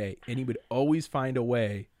every day, and he would always find a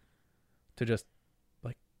way to just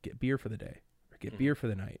like get beer for the day or get beer for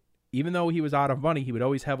the night. Even though he was out of money, he would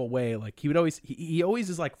always have a way. Like he always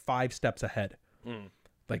is like 5 steps ahead.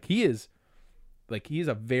 Like he's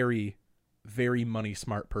a very, very money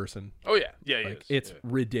smart person. Oh yeah, it's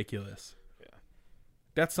ridiculous. Yeah,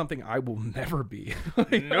 that's something I will never be.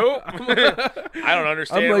 Like, Nope. I don't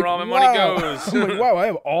understand I'm like, where all my wow. money goes. I'm like, wow, I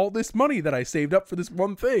have all this money that I saved up for this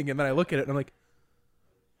one thing, and then I look at it and I'm like,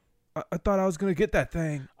 I thought I was gonna get that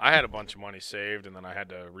thing. I had a bunch of money saved, and then I had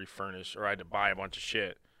to refurnish, or I had to buy a bunch of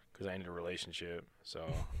shit because I ended a relationship. So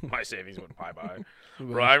my savings went bye-bye.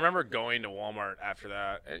 Bro, I remember going to Walmart after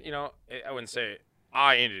that. And, you know, I wouldn't say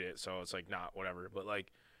I ended it, so it's like not whatever. But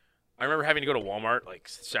like, I remember having to go to Walmart like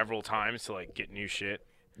several times to like get new shit.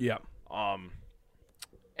 Yeah.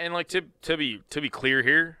 And like to be clear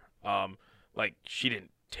here, like she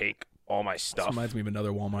didn't take all my This stuff. reminds me of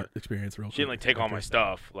another Walmart experience real quick. She didn't like take all my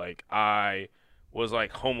stuff. Like I was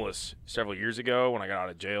like homeless several years ago when I got out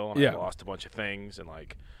of jail, and Yeah. I lost a bunch of things, and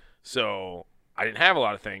like so I didn't have a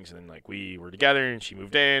lot of things. And then like we were together, and she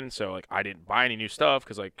moved in, so like I didn't buy any new stuff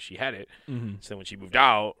because like she had it. Mm-hmm. So then when she moved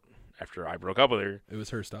out after I broke up with her, It was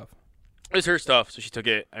her stuff. it was her stuff, so she took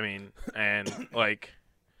it. I mean, and like,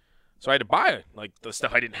 so I had to buy like the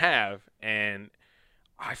stuff I didn't have, and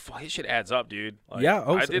this shit adds up, dude. Like, Yeah.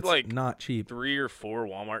 Oh, I so did it's like not cheap. 3 or 4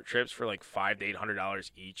 Walmart trips for like $500 to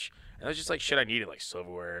 $800 each, and that was just like shit I needed, like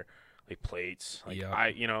silverware, like plates, like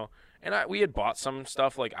Yeah. we had bought some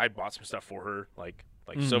stuff, like I bought some stuff for her, like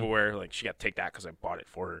silverware, like she got to take that because I bought it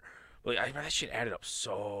for her. But like, that shit added up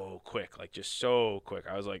so quick, like just so quick.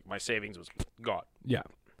 I was like, my savings was gone. Yeah.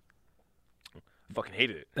 I fucking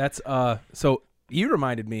hated it. That's so you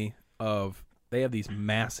reminded me of, they have these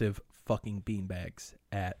massive fucking bean bags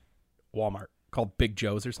at Walmart called Big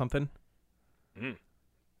Joe's or something. Mm.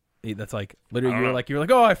 That's like literally I don't you're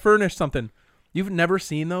like, oh, I furnished something. You've never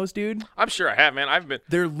seen those, dude? I'm sure I have, man. I've been.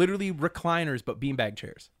 They're literally recliners but beanbag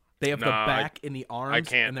chairs. They have the Nah, back and the arms.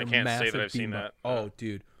 can't- and I they're can't say massive that I've seen beanbag- that. Oh,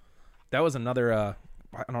 dude, that was another.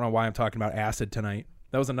 I don't know why I'm talking about acid tonight.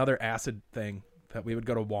 That was another acid thing that we would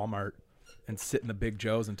go to Walmart and sit in the Big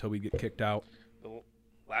Joe's until we get kicked out. The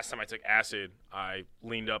last time I took acid, I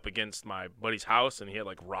leaned up against my buddy's house, and he had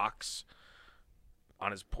like rocks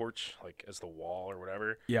on his porch, like as the wall or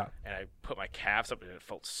whatever. Yeah. And I put my calves up, and it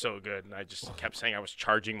felt so good. And I just kept saying I was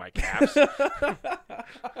charging my calves.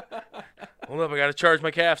 Hold up, I gotta charge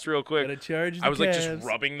my calves real quick. Gotta charge the I was like calves. just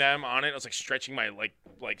rubbing them on it. I was like stretching my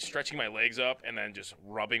stretching my legs up, and then just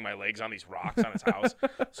rubbing my legs on these rocks on his house.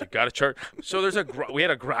 So gotta charge. So there's I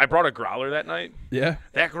brought a growler that night. Yeah.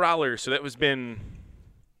 That growler. So that was been.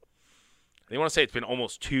 They want to say it's been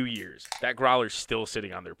almost 2 years. That growler's still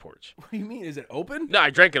sitting on their porch. What do you mean? Is it open? No, I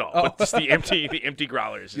drank it all. But just the empty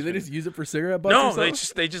growlers. Do they just use it for cigarette butts? No, or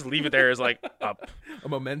something? they just leave it there as like a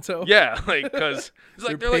memento. yeah, like because it's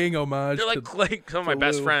like they're paying homage. they're to, like some of my to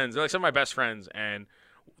best Lou. friends. They're like some of my best friends, and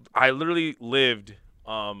I literally lived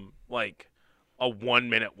like a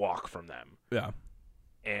 1-minute walk from them, Yeah.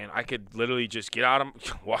 and I could literally just get out of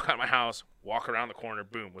walk out of my house, walk around the corner,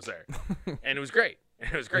 boom, was there, and it was great.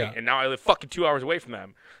 It was great, Yeah. and now I live fucking 2 hours away from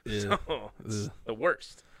them. Yeah. So it's Ugh. the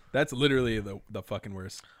worst. That's literally the fucking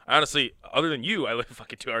worst. Honestly, other than you, I live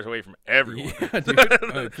fucking 2 hours away from everyone. Yeah, dude.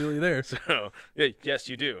 I feel you there. So yeah, yes,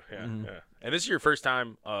 you do. Yeah, Mm-hmm. yeah. And this is your first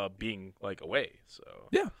time being like away, so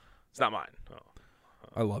Yeah. it's not mine. Oh,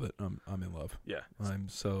 I love it. I'm in love. yeah, I'm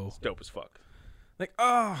so it's dope as fuck. like,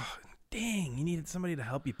 oh, dang, you needed somebody to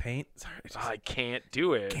help you paint. Sorry, I just I can't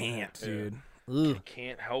do it. can't, Yeah. dude. I Ugh.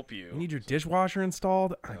 can't help you. You need your dishwasher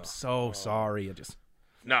installed? I'm so sorry. I just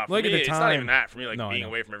No, for Look me, at the it's not even time. that. For me, like No, I being know.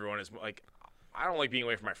 away from everyone is like, I don't like being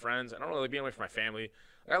away from my friends. I don't really like being away from my family.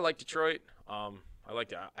 I like Detroit. I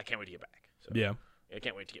can't wait to get back. So yeah. I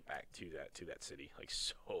can't wait to get back to that city. Like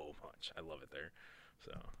so much. I love it there.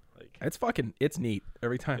 So like It's neat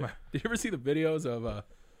every time. Did you ever see the videos of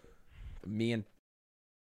me and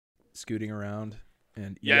scooting around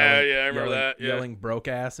and Yeah, I remember that, yeah. yelling broke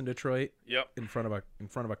ass in Detroit yep. in front of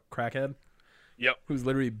a crackhead Yep. who's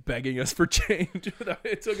literally begging us for change.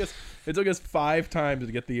 It took us 5 times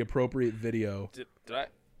to get the appropriate video. Did I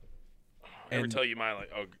ever And- tell you mine?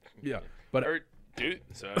 Like, oh, Yeah, but dude.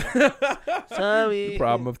 So the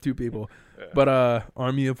problem of 2 people. Yeah. But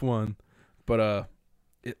army of 1. But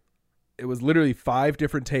it was literally 5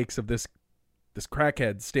 different takes of this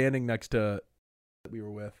crackhead standing next to that we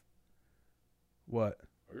were with. What?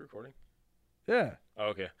 Are we recording? Yeah. Oh,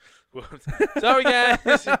 okay. Sorry,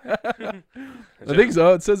 guys. I think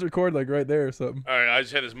so. It says record like right there or something. All right, I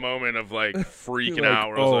just had this moment of like freaking Like, out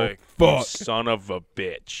where I oh, was like, fuck. "You son of a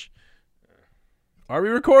bitch." Are we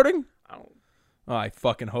recording? I don't. Oh, I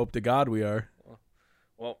fucking hope to God we are.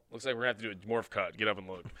 Well, looks like we're gonna have to do a morph cut. Get up and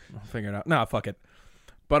look. I'll figure it out. Nah, fuck it.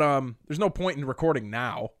 But there's no point in recording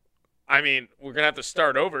now. I mean, we're gonna have to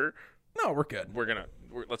start over. No, we're good.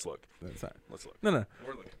 Let's look. That's fine. Let's look. No.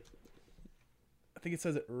 We're looking. I think it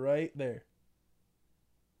says it right there.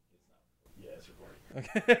 Yeah, it's recording.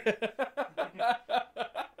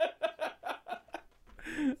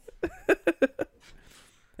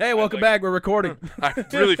 Hey, welcome back. We're recording. I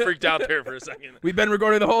really freaked out there for a second. We've been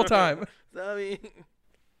recording the whole time. Ugh.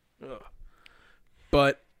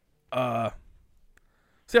 But, so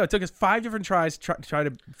yeah, it took us 5 different tries to try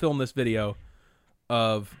to film this video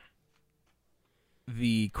of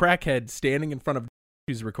the crackhead standing in front of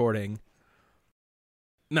who's recording.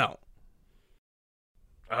 No.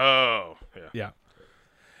 Oh, yeah. Yeah.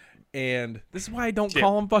 And this is why I don't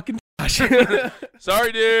call him fucking Josh.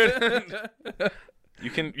 Sorry, dude. You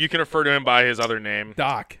can refer to him by his other name.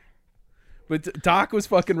 Doc. But Doc was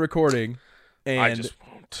fucking recording. And I just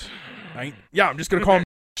won't. I'm just going to call him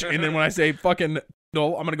and then when I say fucking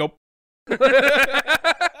no, I'm going to go.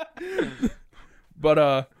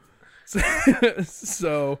 But,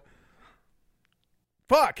 so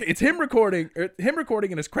fuck, it's him recording and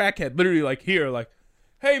his crackhead literally like here, like,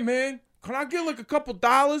 hey man, can I get like a couple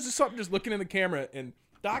dollars or something? Just looking in the camera, and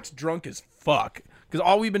Doc's drunk as fuck because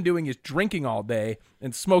all we've been doing is drinking all day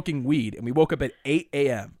and smoking weed, and we woke up at 8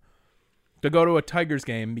 a.m. to go to a Tigers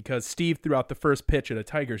game because Steve threw out the first pitch at a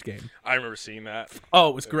Tigers game. I remember seeing that. Oh,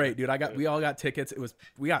 it was great, dude. We all got tickets.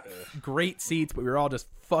 We got great seats, but we were all just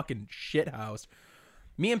fucking shithoused.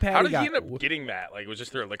 Me and Patty How did he end up getting that? Like, was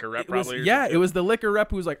just through a liquor rep probably? It was the liquor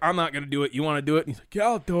rep who was like, I'm not going to do it. You want to do it? And he's like, yeah,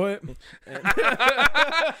 I'll do it.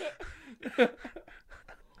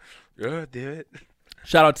 Yeah, do it.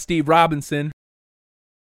 Shout out to Steve Robinson.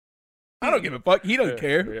 I don't give a fuck. He doesn't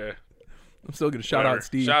care. Yeah. I'm still going to shout out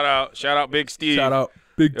Steve. Shout out Big Steve. Shout out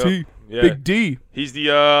Big T. Yeah. Big D. He's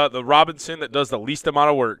the Robinson that does the least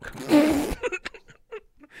amount of work.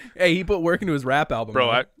 Hey, he put work into his rap album.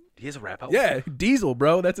 Bro, he has a rap album? Yeah, Diesel,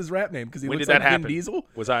 bro. That's his rap name because he When looks did like that happen? Vin Diesel.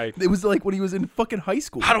 It was like when he was in fucking high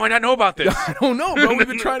school. How do I not know about this? I don't know, bro. We've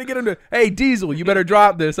been trying to get him to. Hey, Diesel, you better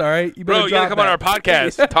drop this, all right? You Bro, you gotta come on our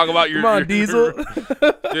podcast. Talk about your. Come on, Diesel.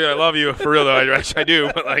 Dude, I love you for real though. I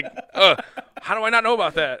do. But like, how do I not know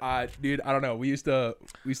about that? Dude, I don't know. We used to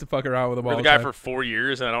fuck around with him all the the guy time. for 4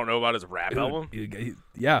 years, and I don't know about his rap album.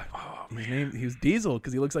 Yeah, he was Diesel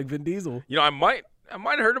because he looks like Vin Diesel. You know, I might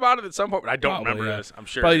have heard about it at some point, but I don't remember this. I'm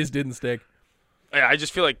sure. Probably just didn't stick. Yeah, I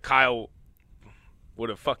just feel like Kyle would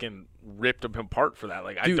have fucking ripped him apart for that.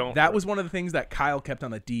 Like, Dude, I don't. That was one of the things that Kyle kept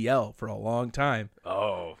on the DL for a long time.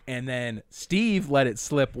 Oh. And then Steve let it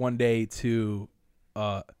slip one day to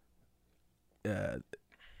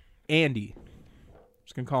Andy. I'm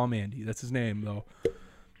just gonna call him Andy. That's his name though.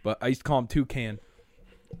 But I used to call him Toucan.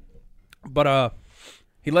 But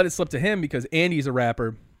he let it slip to him because Andy's a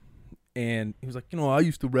rapper. And he was like, I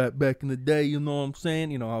used to rap back in the day, you know what I'm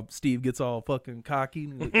saying? You know how Steve gets all fucking cocky,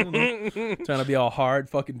 like, trying to be all hard,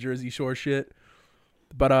 fucking Jersey Shore shit.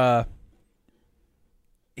 But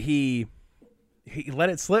he let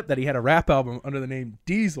it slip that he had a rap album under the name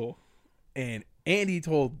Diesel. And Andy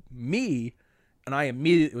told me, and I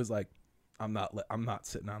immediately was like, I'm not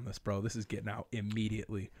sitting on this, bro. This is getting out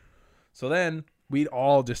immediately. So then we'd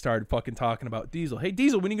all just started fucking talking about Diesel. Hey,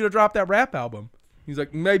 Diesel, when are you going to drop that rap album? He's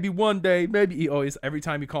like, maybe one day, maybe. He always, every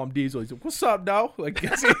time you call him Diesel, he's like, what's up, dog? Like, he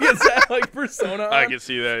gets that like persona on. I can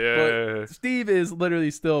see that, yeah. Steve is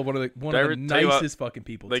literally still one of the nicest fucking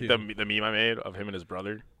people, like too. the meme I made of him and his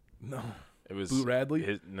brother. No. It was Boo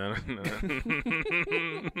Radley? No.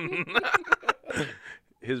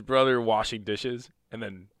 His brother washing dishes, and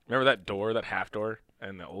then remember that door, that half door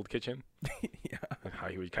in the old kitchen? Yeah. And how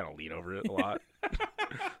he would kind of lean over it a lot.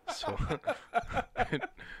 So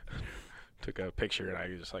took a picture, and I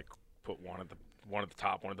just like put one at the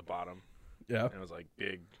top, one at the bottom. Yeah. And it was like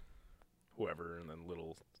big whoever, and then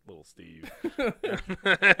little Steve.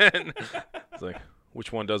 It's like,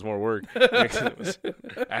 which one does more work? It was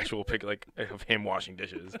actual pic like of him washing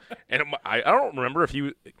dishes, and I don't remember if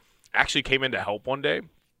he actually came in to help one day,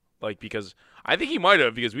 like because I think he might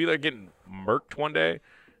have because we were getting murked one day,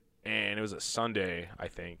 and it was a Sunday I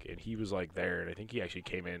think, and he was like there, and I think he actually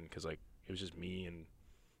came in because like it was just me and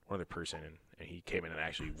one other person, and he came in and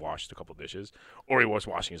actually washed a couple dishes, or he was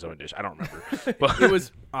washing his own dish. I don't remember, but It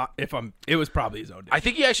was it was probably his own dish. I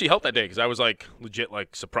think he actually helped that day because I was like legit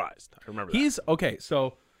like surprised. I remember that. Okay,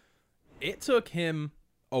 so it took him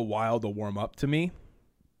a while to warm up to me,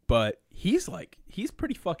 but he's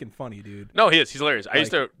pretty fucking funny, dude. No, he is. He's hilarious. I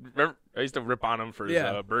used to rip on him for his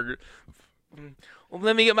burger. Well,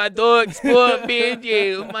 let me get my dog sport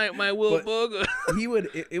BJ, my Will Burger.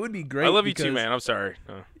 It would be great. I love you too, man. I'm sorry.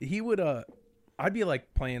 He would I'd be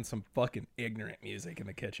like playing some fucking ignorant music in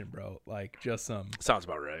the kitchen, bro. Like just some sounds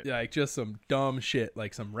about right. Like just some dumb shit,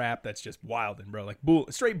 like some rap that's just wildin', bro. Like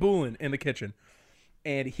straight booling in the kitchen.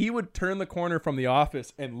 And he would turn the corner from the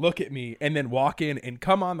office and look at me and then walk in and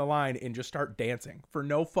come on the line and just start dancing for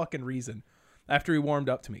no fucking reason after he warmed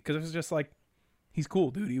up to me. Because it was just like, he's cool,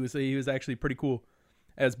 dude. He was actually pretty cool.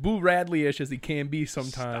 As Boo Radley-ish as he can be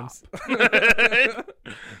sometimes.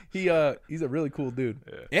 He's a really cool dude.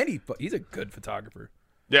 Yeah. And he's a good photographer.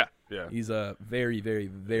 Yeah. He's a very, very,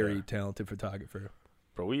 very talented photographer.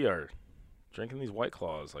 Bro, we are drinking these White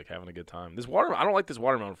Claws, like having a good time. This water, I don't like this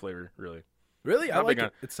watermelon flavor, really. Really? I Not like big it.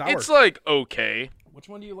 on- It's sour. It's like okay. Which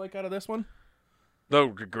one do you like out of this one? The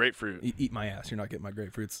grapefruit. Eat my ass. You're not getting my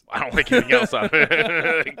grapefruits. I don't like anything else out of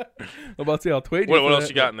it. How about the Altuve? What else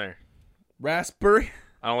you got in there? Raspberry.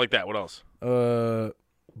 I don't like that. What else?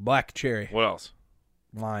 Black cherry. What else?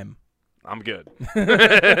 Lime. I'm good.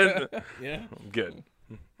 Yeah. I'm good.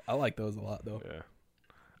 I like those a lot, though. Yeah.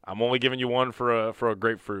 I'm only giving you one for a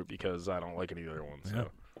grapefruit because I don't like any other ones. So.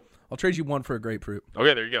 Yeah. I'll trade you one for a grapefruit.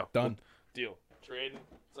 Okay, there you go. Done. Deal. Trade.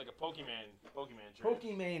 It's like a Pokemon trade.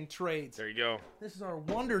 Pokemon trades. There you go. This is our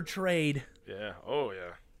Wonder Trade. Yeah. Oh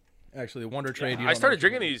yeah. Actually, Wonder Trade. I started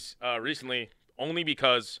drinking these recently only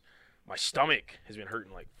because my stomach has been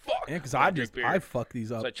hurting like fuck. Yeah, because when I drink beer. I fuck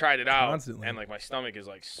these up. So I tried it out, constantly. and like my stomach is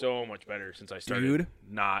like so much better since I started Dude.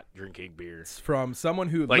 not drinking beer. It's from someone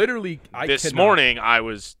who Like, literally. This morning I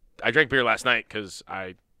drank beer last night because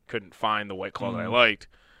I couldn't find the White Claw that I liked,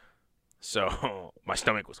 so my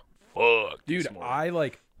stomach was fucked. Dude, this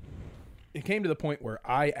morning. It came to the point where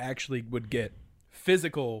I actually would get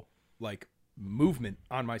physical like movement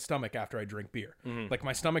on my stomach after I drink beer. Like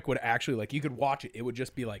my stomach would actually like you could watch it. It would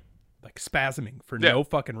just be like spasming for no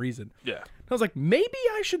fucking reason. Yeah. I was like, maybe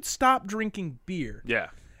I should stop drinking beer. Yeah.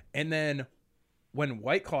 And then when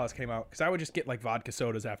White Claws came out, because I would just get like vodka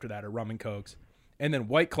sodas after that or rum and cokes. And then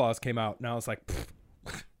White Claws came out, and I was like,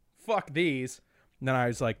 fuck these. And then I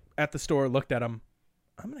was like at the store, looked at them.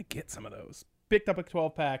 I'm going to get some of those. Picked up a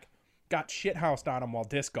 12-pack, got shithoused on them while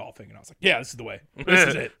disc golfing. And I was like, yeah, this is the way. This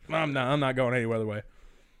is it. I'm not going any other way.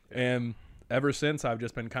 And ever since, I've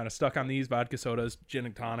just been kind of stuck on these vodka sodas, gin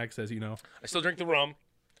and tonics, as you know. I still drink the rum.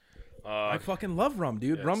 I fucking love rum,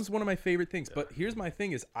 dude. Yes. Rum's one of my favorite things. But here's my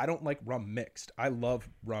thing is I don't like rum mixed. I love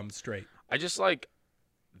rum straight. I just like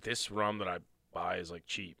this rum that I buy is like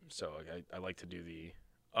cheap, so like, I like to do the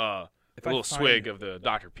little swig of the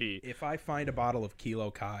Dr. P. If I find a bottle of Kilo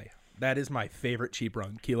Kai, that is my favorite cheap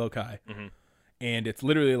rum, Kilo Kai. And it's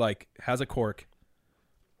literally like has a cork.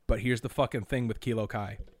 But here's the fucking thing with Kilo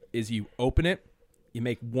Kai is you open it, you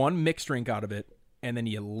make one mixed drink out of it, and then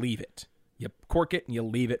you leave it. You cork it and you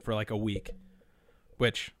leave it for like a week,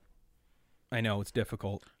 which I know it's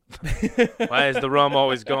difficult. Why is the rum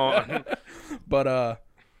always gone? But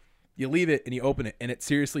you leave it and you open it, and it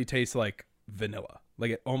seriously tastes like vanilla.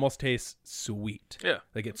 Like it almost tastes sweet. Yeah,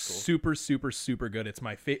 like it's cool. super, super, super good. It's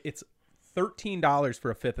my it's $13 for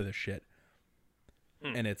a fifth of this shit,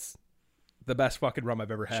 and it's the best fucking rum I've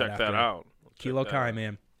ever had. Check that out. Kilo Kai,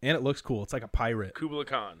 man, and it looks cool. It's like a pirate. Kublai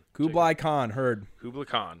Khan. Kublai Khan. Heard. Kublai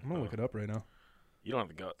Khan. I'm gonna look it up right now. You don't have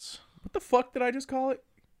the guts. What the fuck did I just call it?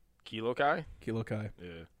 Kilo Kai? Kilo Kai.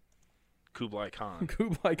 Yeah. Kublai Khan.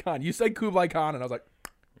 Kublai Khan. You said Kublai Khan, and I was like,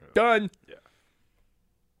 done. Yeah.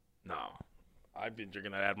 No. I've been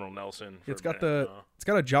drinking that Admiral Nelson. For It's a got minute, it's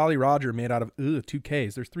got a Jolly Roger made out of 2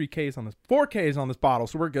 Ks. There's 3 Ks on this, 4 Ks on this bottle,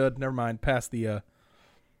 so we're good. Never mind. Past the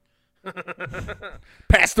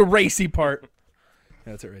past the racy part.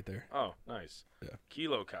 That's it right there. Oh, nice. Yeah.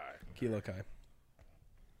 Kilo Kai. Kilo Kai.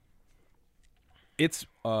 It's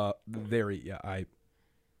very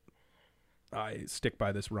I stick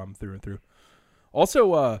by this rum through and through.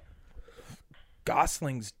 Also,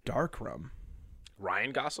 Gosling's dark rum.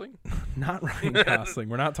 Ryan Gosling? Not Ryan Gosling.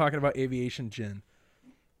 We're not talking about Aviation Gin.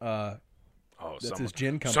 Oh, That's his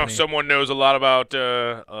gin company. someone knows a lot about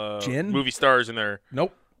Gin? movie stars and their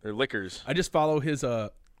Nope. liquors. I just follow his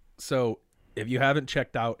so if you haven't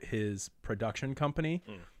checked out his production company,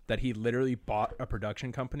 that he literally bought a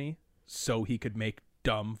production company so he could make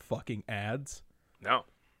dumb fucking ads. No.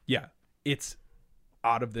 Yeah, it's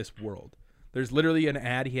out of this world. There's literally an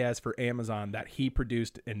ad he has for Amazon that he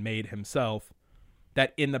produced and made himself,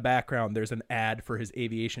 that in the background there's an ad for his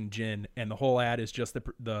Aviation Gin, and the whole ad is just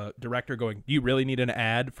the director going, "Do you really need an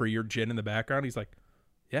ad for your gin in the background?" He's like,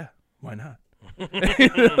 "Yeah, why not?"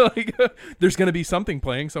 Like, there's gonna be something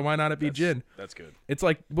playing, so why not it be gin? That's good. It's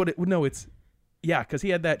like because he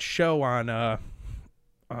had that show on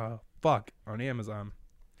on Amazon.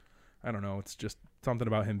 I don't know. It's just something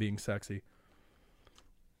about him being sexy.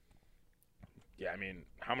 Yeah, I mean,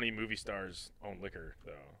 how many movie stars own liquor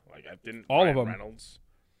though? Like, didn't All Ryan of 'em. Reynolds?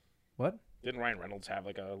 What? Didn't Ryan Reynolds have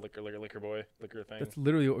like a liquor boy thing? That's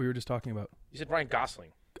literally what we were just talking about. You said Ryan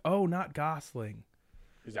Gosling. Oh, not Gosling.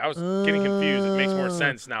 I was getting confused. It makes more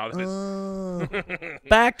sense now. That it's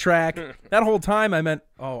Backtrack. That whole time I meant,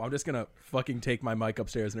 oh, I'm just going to fucking take my mic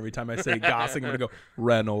upstairs, and every time I say Gosling, I'm going to go,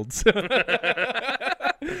 Reynolds. So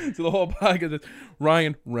the whole podcast is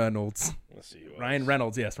Ryan Reynolds. Let's see. Ryan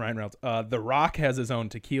Reynolds, yes, Ryan Reynolds. The Rock has his own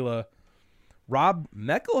tequila. Rob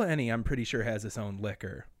McElhenney, I'm pretty sure, has his own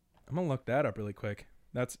liquor. I'm going to look that up really quick.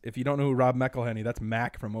 That's if you don't know who Rob McElhenney, that's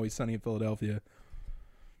Mac from Always Sunny in Philadelphia.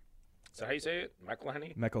 Is that how you say it?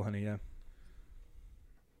 McElhenney? McElhenney, yeah.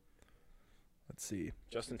 Let's see.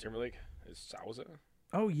 Justin Timberlake is Sauza?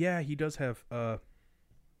 Oh yeah, he does have I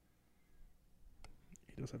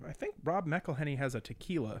think Rob McElhenney has a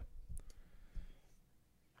tequila.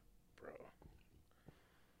 Bro.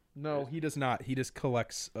 No, he does not. He just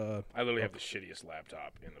collects I literally have the shittiest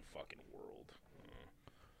laptop in the fucking world.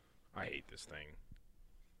 I hate this thing.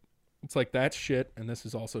 it's like that's shit and this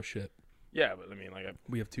is also shit. Yeah, but I mean, like,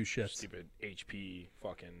 We have two shits. stupid HP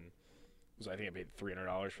fucking. I think I paid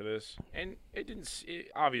 $300 for this, and it didn't.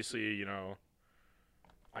 Obviously, you know,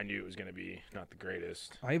 I knew it was gonna be not the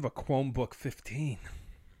greatest, I have a Chromebook 15.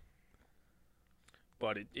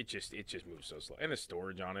 but it just moves so slow, and the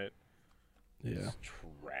storage on it Yeah. is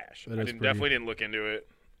trash. That I is pretty- definitely didn't look into it.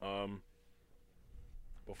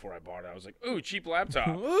 Before I bought it, I was like, "Ooh, cheap laptop."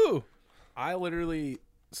 Ooh.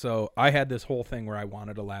 So I had this whole thing where I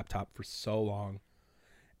wanted a laptop for so long,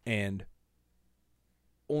 and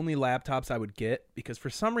only laptops I would get, because for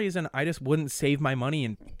some reason I just wouldn't save my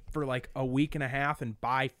money for like a week and a half and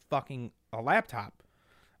buy fucking a laptop.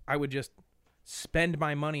 I would just spend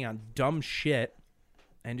my money on dumb shit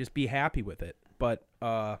and just be happy with it. But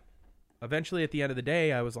eventually at the end of the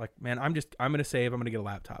day, I was like, man, I'm going to save. I'm going to get a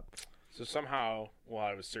laptop. So somehow, while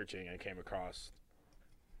I was searching, I came across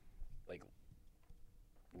like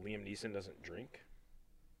Liam Neeson doesn't drink.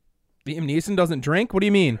 Liam Neeson doesn't drink? What do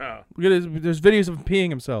you mean? Oh. Look at there's videos of him peeing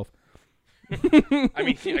himself. I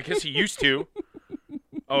mean, I guess he used to.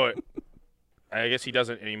 Oh, I guess he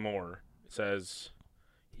doesn't anymore. It says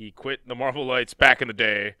he quit the Marvel Lights back in the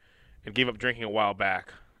day and gave up drinking a while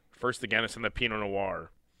back. First the Guinness and the Pinot Noir,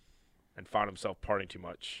 and found himself partying too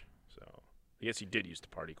much. So I guess he did used to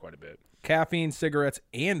party quite a bit. Caffeine, cigarettes,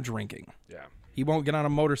 and drinking. Yeah. He won't get on a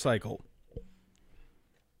motorcycle.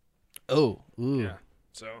 Oh, ooh. Yeah.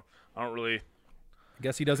 So I don't really I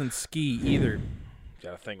guess he doesn't ski either.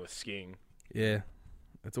 got a thing with skiing. Yeah.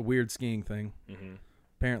 It's a weird skiing thing. Mm-hmm.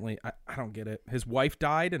 Apparently, I don't get it. His wife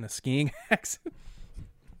died in a skiing accident.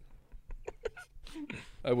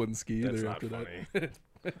 I wouldn't ski either That's not after funny.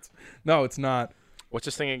 that. No, it's not. What's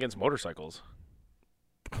this thing against motorcycles?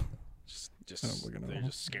 Just I don't fucking they're know.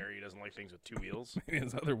 just scary. He doesn't like things with two wheels.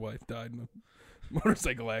 His other wife died in a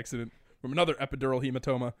motorcycle accident from another epidural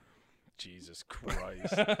hematoma. Jesus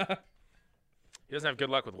Christ. He doesn't have good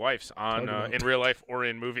luck with wives on Talk about- in real life or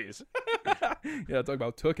in movies. Yeah, talk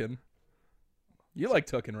about Tooken. You like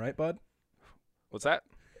Tooken, right, bud? What's that?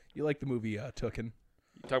 You like the movie Tooken,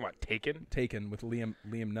 You talking about Taken? Taken with Liam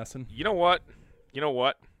Neeson? You know what?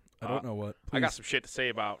 I don't know what. I got Please. some shit to say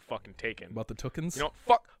about fucking Taken. About the Tookens? You know,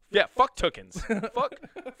 fuck Tookens.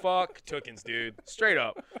 fuck Tookens, dude. Straight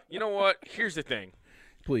up. You know what? Here's the thing.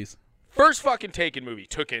 Please. First fucking Taken movie,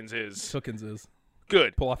 Tookens is Tookens is.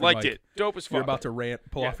 good. Pull off your Liked mic. it. Dope as fuck. You're about to rant.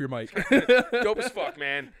 Pull Yeah. off your mic. Dope as fuck,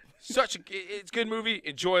 man. It's a good movie,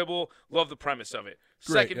 enjoyable. Love the premise of it.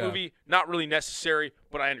 Great, Second yeah. movie, not really necessary,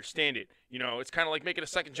 but I understand it. You know, it's kind of like making a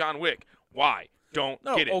second John Wick. Why? Don't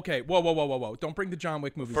No, get it. okay. Whoa. Don't bring the John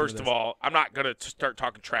Wick movies First into of this. all, I'm not gonna start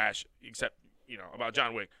talking trash, except about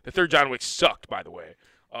John Wick. The third John Wick sucked, by the way.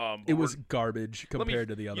 It was garbage compared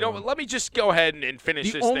to the other one. Let me just go ahead and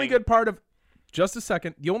finish The this only thing. good part of... Just a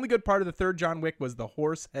second. The only good part of the third John Wick was the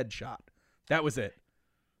horse headshot. That was it.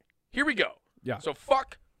 Here we go. Yeah. So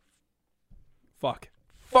fuck Fuck.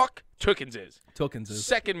 Tookens is. Tookens is.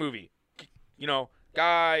 Second movie.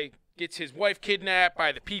 Guy gets his wife kidnapped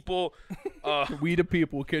by the people. We the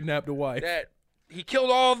people kidnapped a wife. That he killed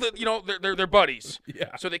all the their buddies.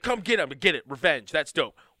 Yeah. So they come get him to get it. Revenge. That's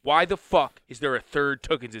dope. Why the fuck is there a third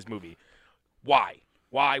Tookens movie? Why?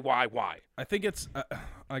 I think it's...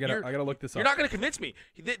 I gotta look this up. You're not gonna convince me.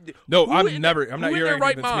 No, Who I'm in never- their- I'm not who in here their to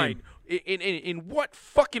right convince me. mind? In what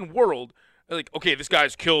fucking world? Like, okay, this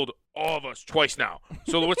guy's killed all of us twice now.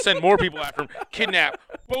 So let's send more people after him. Kidnap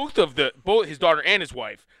both his daughter and his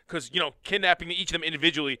wife, because kidnapping each of them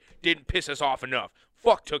individually didn't piss us off enough.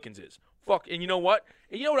 Fuck Tookens is. Fuck. And you know what?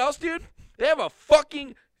 And you know what else, dude? They have a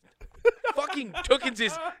fucking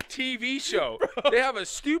Tookens' TV show. They have a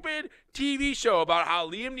stupid TV show about how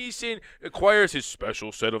Liam Neeson acquires his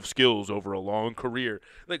special set of skills over a long career.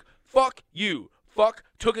 Like, fuck you. Fuck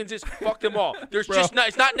Tookenses. Fuck them all. There's just not.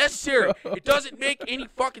 It's not necessary. It doesn't make any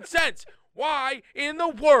fucking sense. Why in the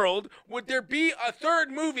world would there be a third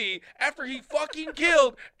movie after he fucking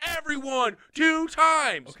killed everyone 2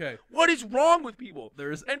 times? Okay. What is wrong with people?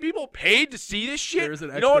 There's- and people paid to see this shit. There's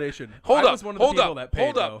an You know what? explanation. Hold I up. was one of the hold people up. that paid,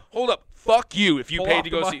 hold up. though. Hold up. Fuck you if you Pull paid off to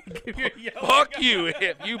the go see. mic. You're yelling. Fuck you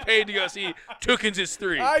if you paid to go see Tookenses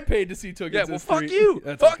 3. I paid to see Tookenses. Yeah, well, fuck 3. you.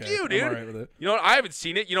 That's Fuck okay. you, dude. I'm all right with it. You know what? I haven't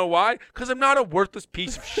seen it. You know why? Because I'm not a worthless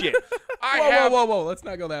piece of shit. Whoa. Let's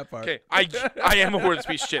not go that far. Okay, I am a worthless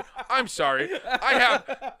piece of shit. I'm sorry. I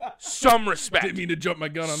have some respect. Didn't mean to jump my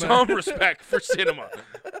gun on Some that. respect for cinema.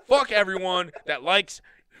 Fuck everyone that likes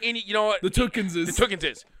any. You know what? The Tookenses. The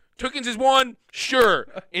Tookenses. Tookenses 1, sure,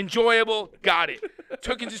 enjoyable, got it.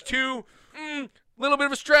 Tookenses 2, little bit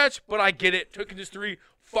of a stretch, but I get it. Tookenses 3,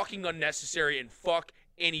 fucking unnecessary, and fuck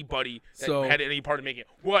anybody that So- had any part of making it.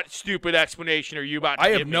 What stupid explanation are you about to I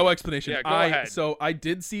give have me? no explanation. Yeah, go ahead. So I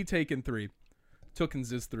did see Taken 3.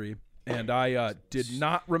 Tookenses 3. And I did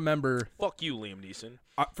not remember. Fuck you, Liam Neeson.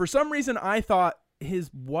 For some reason, I thought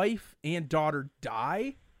his wife and daughter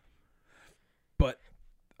die. But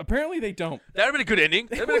apparently they don't. That would have been a good ending.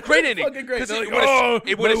 That would have been a great ending. Fucking great. 'Cause They're it like, would've-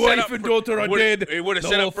 it my would've set wife up and for- daughter are dead. It would have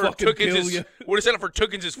set They'll up for fucking kill Tookenses. you. Would have set up for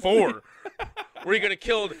Tookenses 4, where he could have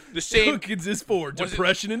killed the same. Tookenses 4, Was it-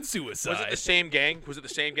 depression and Was it the suicide. same gang? Was it the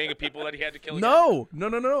same gang of people that he had to kill? Again?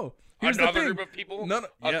 No. Here's the Another thing. group of people? No,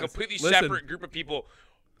 A yes. completely Listen. separate group of people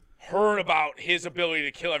heard about his ability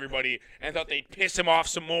to kill everybody and thought they'd piss him off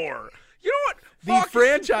some more. You know what? The Fuck.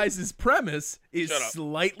 franchise's premise is Shut up.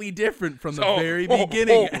 slightly different from the Oh, very oh,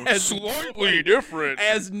 beginning. oh, as slightly different.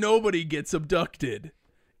 As nobody gets abducted.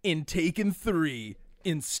 In Taken 3,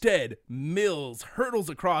 instead, Mills hurtles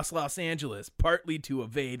across Los Angeles, partly to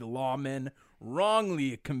evade lawmen,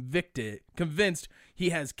 wrongly convinced he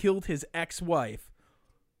has killed his ex-wife.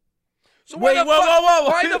 So why Wait, the whoa, fuck, whoa, whoa.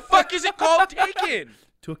 Why the fuck is it called Taken?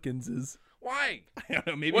 Tookenses. Why? I don't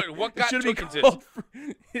know, maybe What it got should be Tookenses? called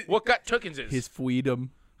What got Tookenses? his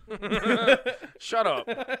freedom. Shut up.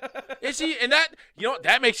 Is he? And that, you know,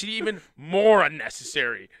 that makes it even more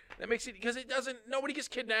unnecessary. That makes it because it doesn't. Nobody gets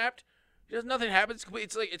kidnapped. Nothing happens.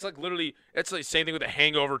 It's like literally. It's like the same thing with The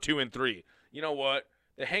Hangover 2 and 3. You know what?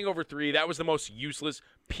 The Hangover 3. That was the most useless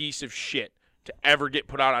piece of shit to ever get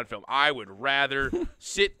put out on film. I would rather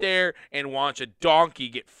sit there and watch a donkey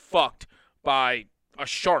get fucked by a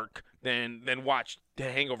shark than watch The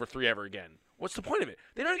Hangover 3 ever again. What's the point of it?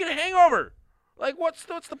 They don't get a hangover. Like, what's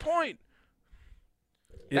the point?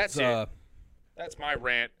 That's it. That's my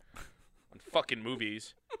rant on fucking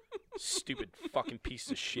movies. Stupid fucking piece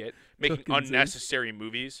of shit. Making Tookenses. unnecessary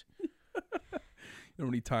movies. You know how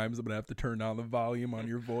many times I'm going to have to turn down the volume on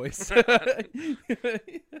your voice?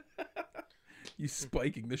 You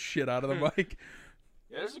spiking the shit out of the mic.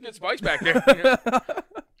 Yeah, there's some good spikes back there.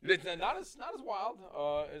 It's not as wild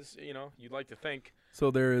as you'd like to think. So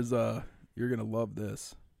there is you're going to love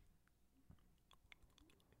this.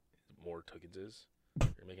 More Tookenses.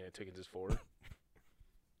 You're making a Tookenses 4.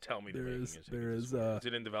 Tell me There they're is- making a there Tookenses is, 4. Is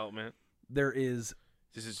it in development? There is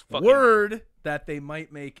This is fucking word that they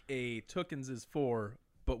might make a Tookenses 4,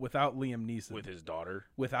 but without Liam Neeson. with his daughter.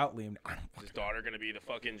 Without Liam. Is his daughter gonna be the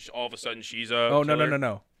fucking? All of a sudden, she's a. Oh, no.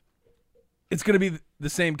 killer? It's going to be the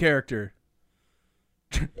same character.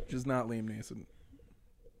 Just not Liam Neeson.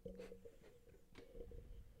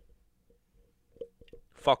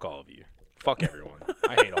 Fuck all of you. Fuck everyone.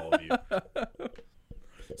 I hate all of you.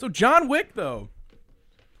 So John Wick, though.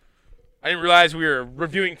 I didn't realize we were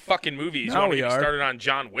reviewing fucking movies. Now when we we are. started on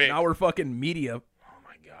John Wick. Now we're fucking media Oh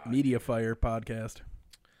my god. fire podcast.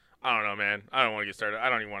 I don't know, man. I don't want to get started. I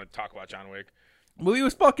don't even want to talk about John Wick. Movie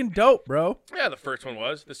was fucking dope, bro. Yeah, the first one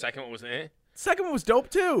was. The second one was eh. Second one was dope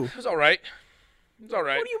too. It was all right. It was all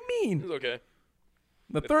right. What do you It mean? was okay.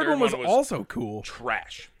 The third one was also cool.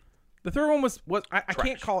 Trash. The third one was I Trash.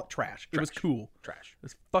 can't call it trash. It was Trash. cool. Trash. It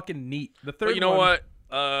was fucking neat. The third But you know one,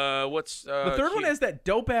 what? What's The third one has that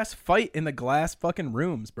dope ass fight in the glass fucking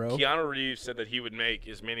rooms, bro. Keanu Reeves said that he would make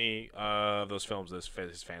as many of those films as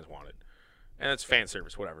his fans wanted, and it's fan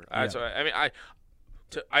service, whatever. Yeah.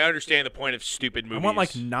 So I understand the point of stupid I movies. want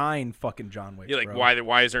like 9 fucking John Wicks. You're like, bro.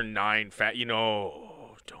 why is there 9 fat?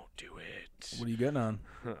 Don't do it. What are you getting on?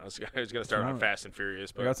 I was gonna start on Fast and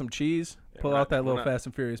Furious, I but got some cheese. Pull we're out not- that we're little not- Fast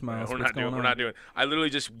and Furious mouse. we're What's not doing. going We're on? not doing. I literally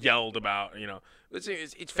just yelled about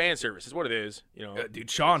it's fan service. Is what it is.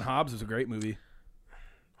 Dude, Sean Hobbs was a great movie.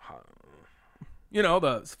 You know,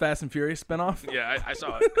 the Fast and Furious spinoff? Yeah, I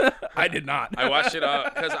saw it. I did not. I watched it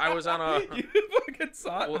because I was on a. You fucking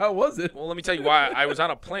saw it? How was it? Well, let me tell you why. I was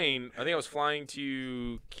on a plane. I think I was flying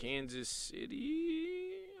to Kansas City,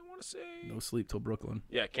 I want to say. No sleep till Brooklyn.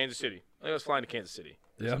 Yeah, Kansas City. I think I was flying to Kansas City.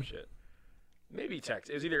 Or Yeah. some shit. Maybe Texas.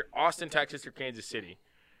 It was either Austin, Texas, or Kansas City.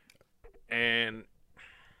 And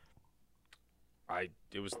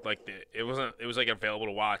it was like available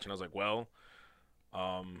to watch, and I was like, well,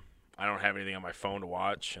 I don't have anything on my phone to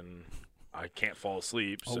watch, and I can't fall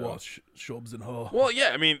asleep. I'll So. watch Shobs and Haw. Well,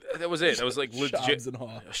 yeah, I mean, that was it. That was like legit. Shobs and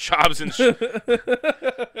Haw. Shobs and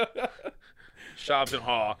Shobs and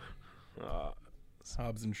Haw.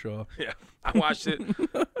 Hobbs and Shaw. Yeah, I watched it.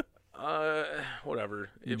 Whatever.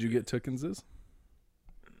 Did you get Tookenses?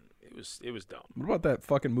 It was dumb. What about that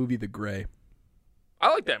fucking movie, The Gray? I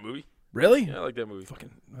like that movie. Really? Yeah, I like that movie. Fucking,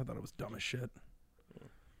 I thought it was dumb as shit.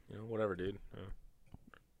 Whatever, dude.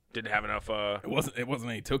 Didn't have enough. It wasn't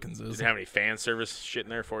any Tookenses. Didn't have any fan service shit in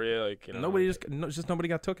there for you, like Nobody nobody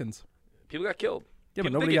got Tookens. People got killed. Yeah, but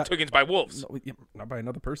People nobody did get got tookens by wolves. no, yeah, not by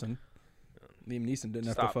another person. Liam Neeson didn't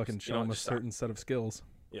have Stop. to fucking show him a Just stop. certain set of skills.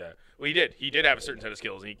 Yeah, well, he did. He did have a certain set of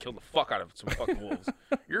skills, and he killed the fuck out of some fucking wolves.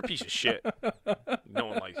 You're a piece of shit. No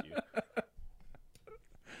one likes you.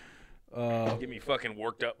 Get me fucking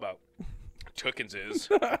worked up about Tookenses.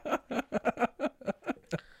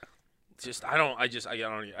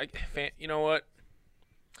 You know what?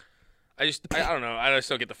 I don't know. I just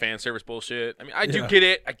don't get the fan service bullshit. I mean, I do get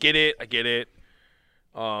it. I get it.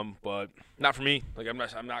 But not for me. Like, I'm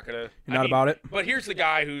not gonna. You're not about it? But here's the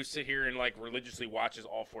guy who sit here and like religiously watches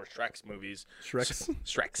all 4 Shrek's movies. Shrek's.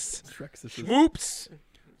 Shrek's. This is- Schmoops.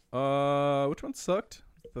 Which one sucked?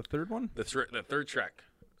 The third one? The third Shrek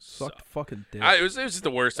Sucked fucking dick. it was just the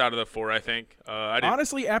worst out of the 4, I think. I didn't,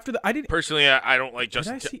 Honestly, after I didn't. personally, I don't like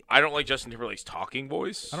I see- I don't like Justin Timberlake's talking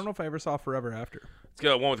voice. I don't know if I ever saw Forever After. It's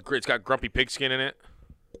got one with it's got Grumpy Pigskin in it,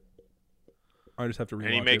 I just have to rewatch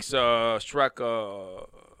and he makes Shrek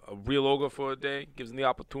a real ogre for a day. Gives him the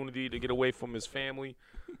opportunity to get away from his family,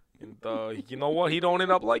 and you know what? He don't end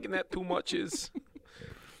up liking that too much. Is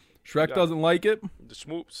Shrek doesn't like it. the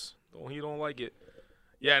Schmoops? He don't like it.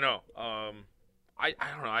 Yeah, no. I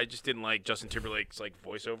don't know. I just didn't like Justin Timberlake's like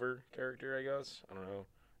voiceover character. I guess I don't know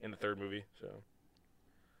in the third movie. So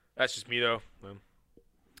that's just me though.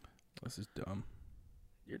 This is dumb.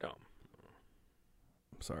 You're dumb.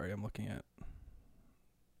 I'm sorry. I'm looking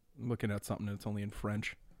at something that's only in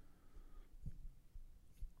French.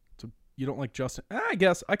 So you don't like Justin? I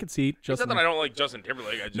guess I could see It's Justin. not that I don't like Justin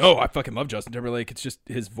Timberlake. I just, No, I fucking love Justin Timberlake. It's just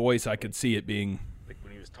his voice. I could see it being. like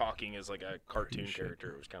when he was talking as like a cartoon shit.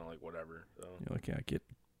 character, it was kind of like whatever. So You're like, yeah,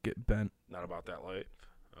 get bent. not about that life.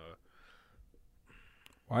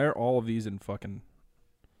 Why are all of these in fucking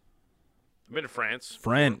I've been to France.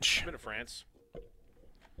 French? I've been to France.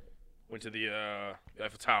 Went to the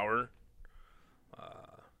Eiffel Tower.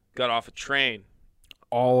 Got off a train,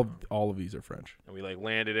 All of these are French. and we like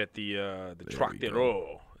landed at the we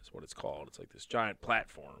Trocadero. Is what it's called. It's like this giant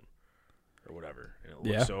platform or whatever, and it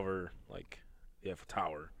looks over like the Eiffel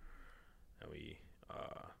Tower. And we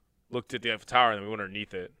looked at the Eiffel Tower, and then we went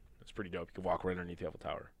underneath it. It's pretty dope. You can walk right underneath the Eiffel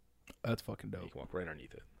Tower. That's fucking You dope. can walk right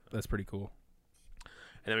underneath it. That's pretty cool.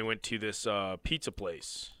 And then we went to this pizza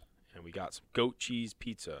place, and we got some goat cheese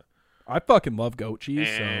pizza. I fucking love goat cheese.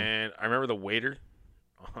 And I remember the waiter,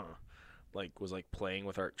 was like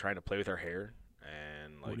trying to play with our hair,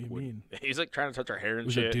 and like What do you mean? He's like trying to touch our hair and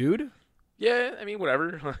Was shit. it a dude? Yeah, I mean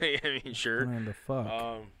whatever. I mean sure. Man, the fuck.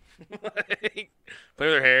 Play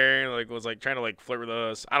with her hair, and was like trying to like flirt with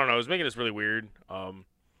us. I don't know. It was making us really weird. And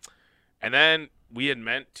then we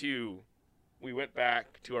went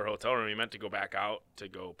back to our hotel room. We meant to go back out to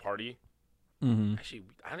go party. Mm-hmm. Actually,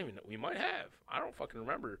 I don't even know. We might have. I don't fucking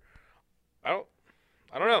remember. I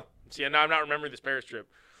don't know. See, now I'm not remembering this Paris trip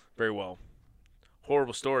very well.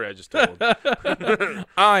 Horrible story I just told.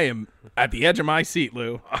 I am at the edge of my seat,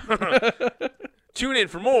 Lou. Tune in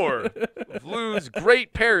for more of Lou's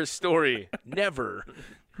great Paris story. Never.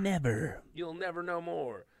 You'll never know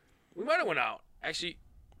more. We might have went out. Actually,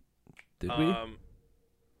 Did we?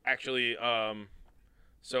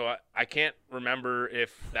 So I can't remember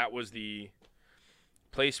if that was the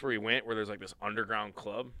place where we went, where there's like this underground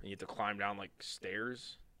club, and you have to climb down like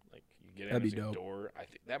stairs. Like you get in, That'd there's be a dope. door. I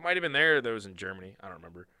think that might have been there. That was in Germany. I don't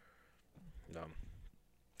remember.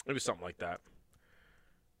 It was something like that.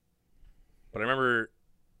 But I remember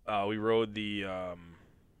we rode the.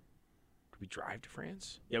 Did we drive to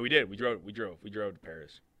France? Yeah, we did. We drove to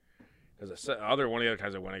Paris. Because one of the other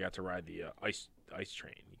times I went, I got to ride the ice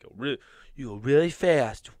train. You go really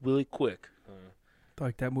fast, really quick.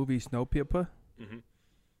 Like that movie Snowpiercer? Mm-hmm.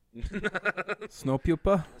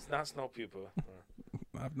 Snowpiercer? It's not Snow Pupa.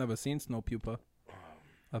 I've never seen Snowpiercer.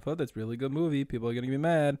 I've heard that's a really good movie. People are going to be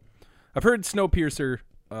mad. I've heard Snowpiercer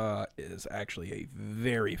is actually a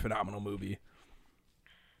very phenomenal movie.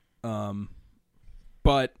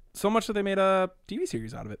 But so much that they made a TV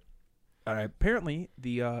series out of it. Apparently,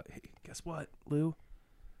 hey, guess what, Lou?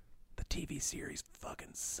 The TV series fucking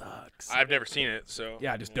sucks. I've never seen it, so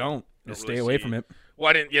Yeah, just don't. Just really stay away see- from it. Well,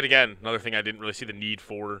 I didn't. Yet again, another thing I didn't really see the need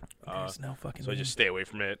for. There's no fucking. So I just stay away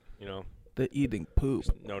from it. You know, the eating poop.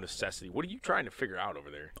 no necessity. What are you trying to figure out over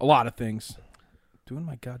there? A lot of things. Doing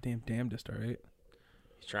my goddamn damnedest, all right?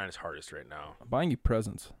 He's trying his hardest right now. I'm buying you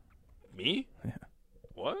presents. Me? Yeah.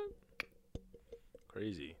 What?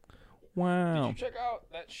 Crazy. Wow. Did you check out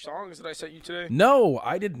that songs that I sent you today? No,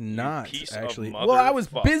 I did not piece of actually. Well, I was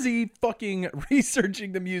motherfuck. busy fucking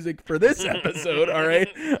researching the music for this episode, all right?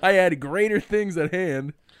 I had greater things at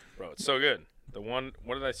hand. Bro, it's so good. The one.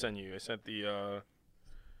 What did I send you? I sent the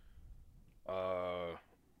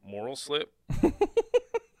Moral Slip. The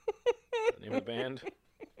name of the band.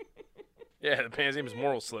 Yeah, the band's name is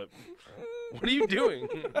Moral Slip. What are you doing?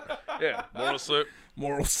 Yeah, Moral Slip.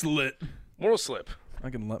 Moral slit. Moral Slip. I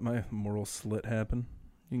can let my moral slit happen.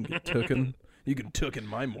 You can get tooken. You can tooken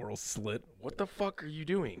my moral slit. What the fuck are you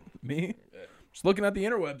doing? Me? Just looking at the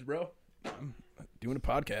interwebs, bro. I'm doing a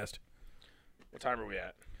podcast. What time are we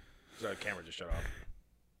at? The camera just shut off.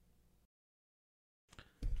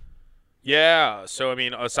 Yeah, so I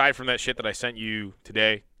mean, aside from that shit that I sent you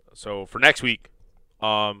today, so for next week,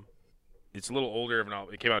 it's a little older of an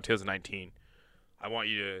album. It came out in 2019. I want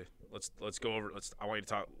you to let's go over. I want you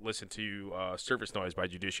to listen to "Surface Noise" by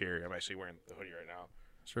Judiciary. I'm actually wearing the hoodie right now.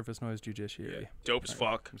 Surface Noise Judiciary. Dope as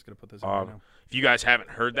fuck. I'm just gonna put this on right now. If you guys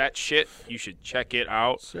haven't heard that shit, you should check it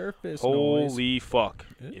out. Surface Noise. Holy fuck!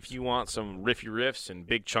 Oops. If you want some riffy riffs and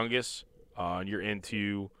big chungus, and you're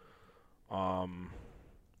into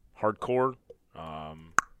hardcore,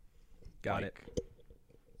 Got like, it.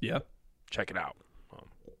 Yep. check it out.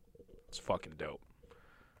 It's fucking dope.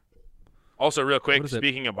 Also, real quick, What is it?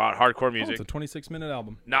 speaking about hardcore Oh, music, it's a 26-minute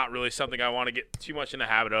album. not really something I want to get too much in the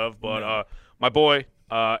habit of, but my boy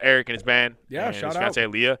Eric and his band, Yeah, and shout his fiancee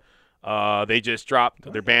Leah, they just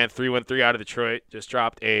dropped their band 313 out of Detroit. Just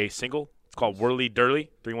dropped a single. It's called Whirly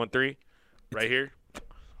Durly 313. Right here.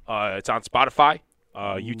 It's on Spotify,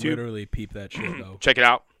 YouTube. Literally peep that shit though. Check it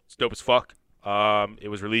out. It's dope as fuck. It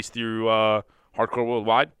was released through Hardcore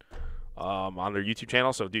Worldwide on their YouTube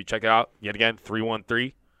channel. So, dude, check it out. Yet again,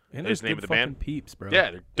 313 And is there's the name good of the band. fucking peeps, bro.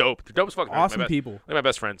 Yeah, they're dope. They're dope as fuck. They're Awesome my best, people. They're my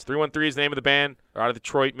best friends. 313 is the name of the band. They're out of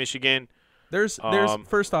Detroit, Michigan. There's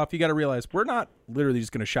first off, you got to realize we're not literally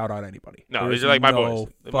just gonna shout out anybody. No, There's these are like my no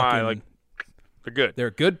boys. They're my, fucking- like, they're good.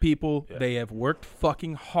 They're good people. Yeah. They have worked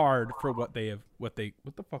fucking hard for what they have. What the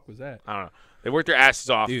fuck was that? I don't know. They worked their asses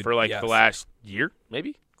off Dude, for like yes. the last year,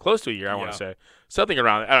 maybe close to a year. I want Yeah. to say something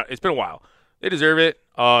around. It's been a while. They deserve it.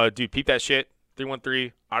 Dude, peep that shit.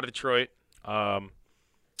 313 out of Detroit. YouTube,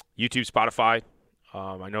 Spotify.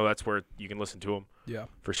 I know that's where you can listen to them Yeah.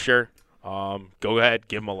 for sure. Go ahead,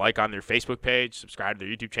 give them a like on their Facebook page. Subscribe to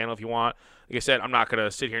their YouTube channel if you want. Like I said, I'm not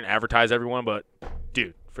gonna sit here and advertise everyone, but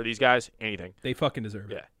dude, for these guys, anything. They fucking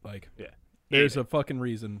deserve it. Yeah. Like, Yeah. there's Anything. a fucking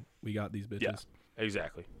reason we got these bitches. Yeah.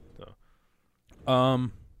 Exactly. So.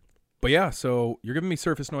 But yeah, so you're giving me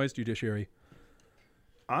Surface Noise Judiciary.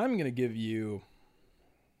 I'm gonna give you.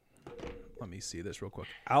 Let me see this real quick.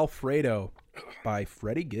 Alfredo by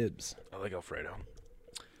Freddie Gibbs. I like Alfredo.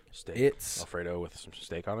 Steak. It's- Alfredo with some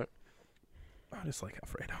steak on it. I just like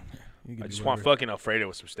Alfredo. You can I do just want whatever. fucking Alfredo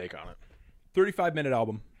with some steak on it. 35-minute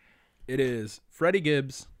album. It is Freddie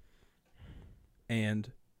Gibbs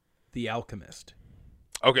and The Alchemist.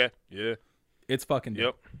 Okay. Yeah. It's fucking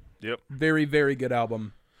dope. Yep. Very, very good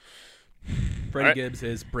album. Freddie Alright. Gibbs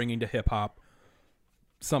is bringing to hip hop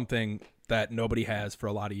something that nobody has for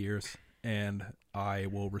a lot of years, and I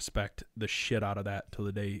will respect the shit out of that till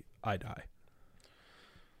the day I die.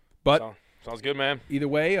 But Sounds good, man. either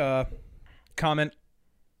way, comment,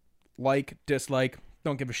 like, dislike,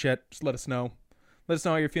 don't give a shit. Just let us know. Let us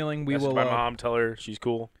know how you're feeling. We Message will. my mom. Tell her she's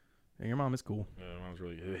cool. Yeah, your mom is cool.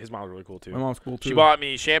 Yeah, his mom's really cool too. My mom's cool too. She bought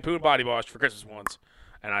me shampoo and body wash for Christmas once,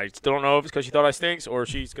 and I still don't know if it's because she thought I stinks or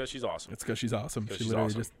because she's awesome. It's because she's awesome. 'Cause She she's literally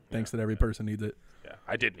awesome. just thinks that every person needs it. Yeah,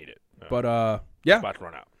 I did need it. But it's yeah, about to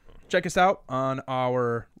run out. check us out on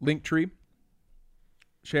our link tree.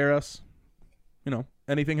 Share us.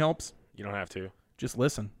 Anything helps. You don't have to. Just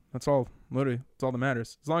listen. That's all. Literally, that's all that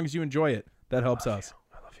matters. As long as you enjoy it, that helps us.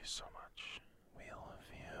 I love you so much. We love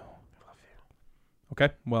you. I love you. Okay.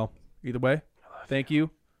 Well, either way, I love thank you.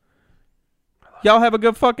 you. Y'all have a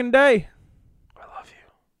good fucking day. I love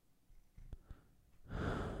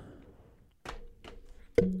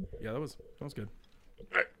you. Yeah, that was good.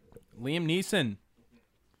 Liam Neeson.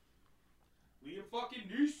 Liam fucking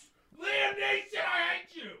Neeson. Liam Neeson, I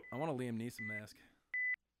hate you. I want a Liam Neeson mask.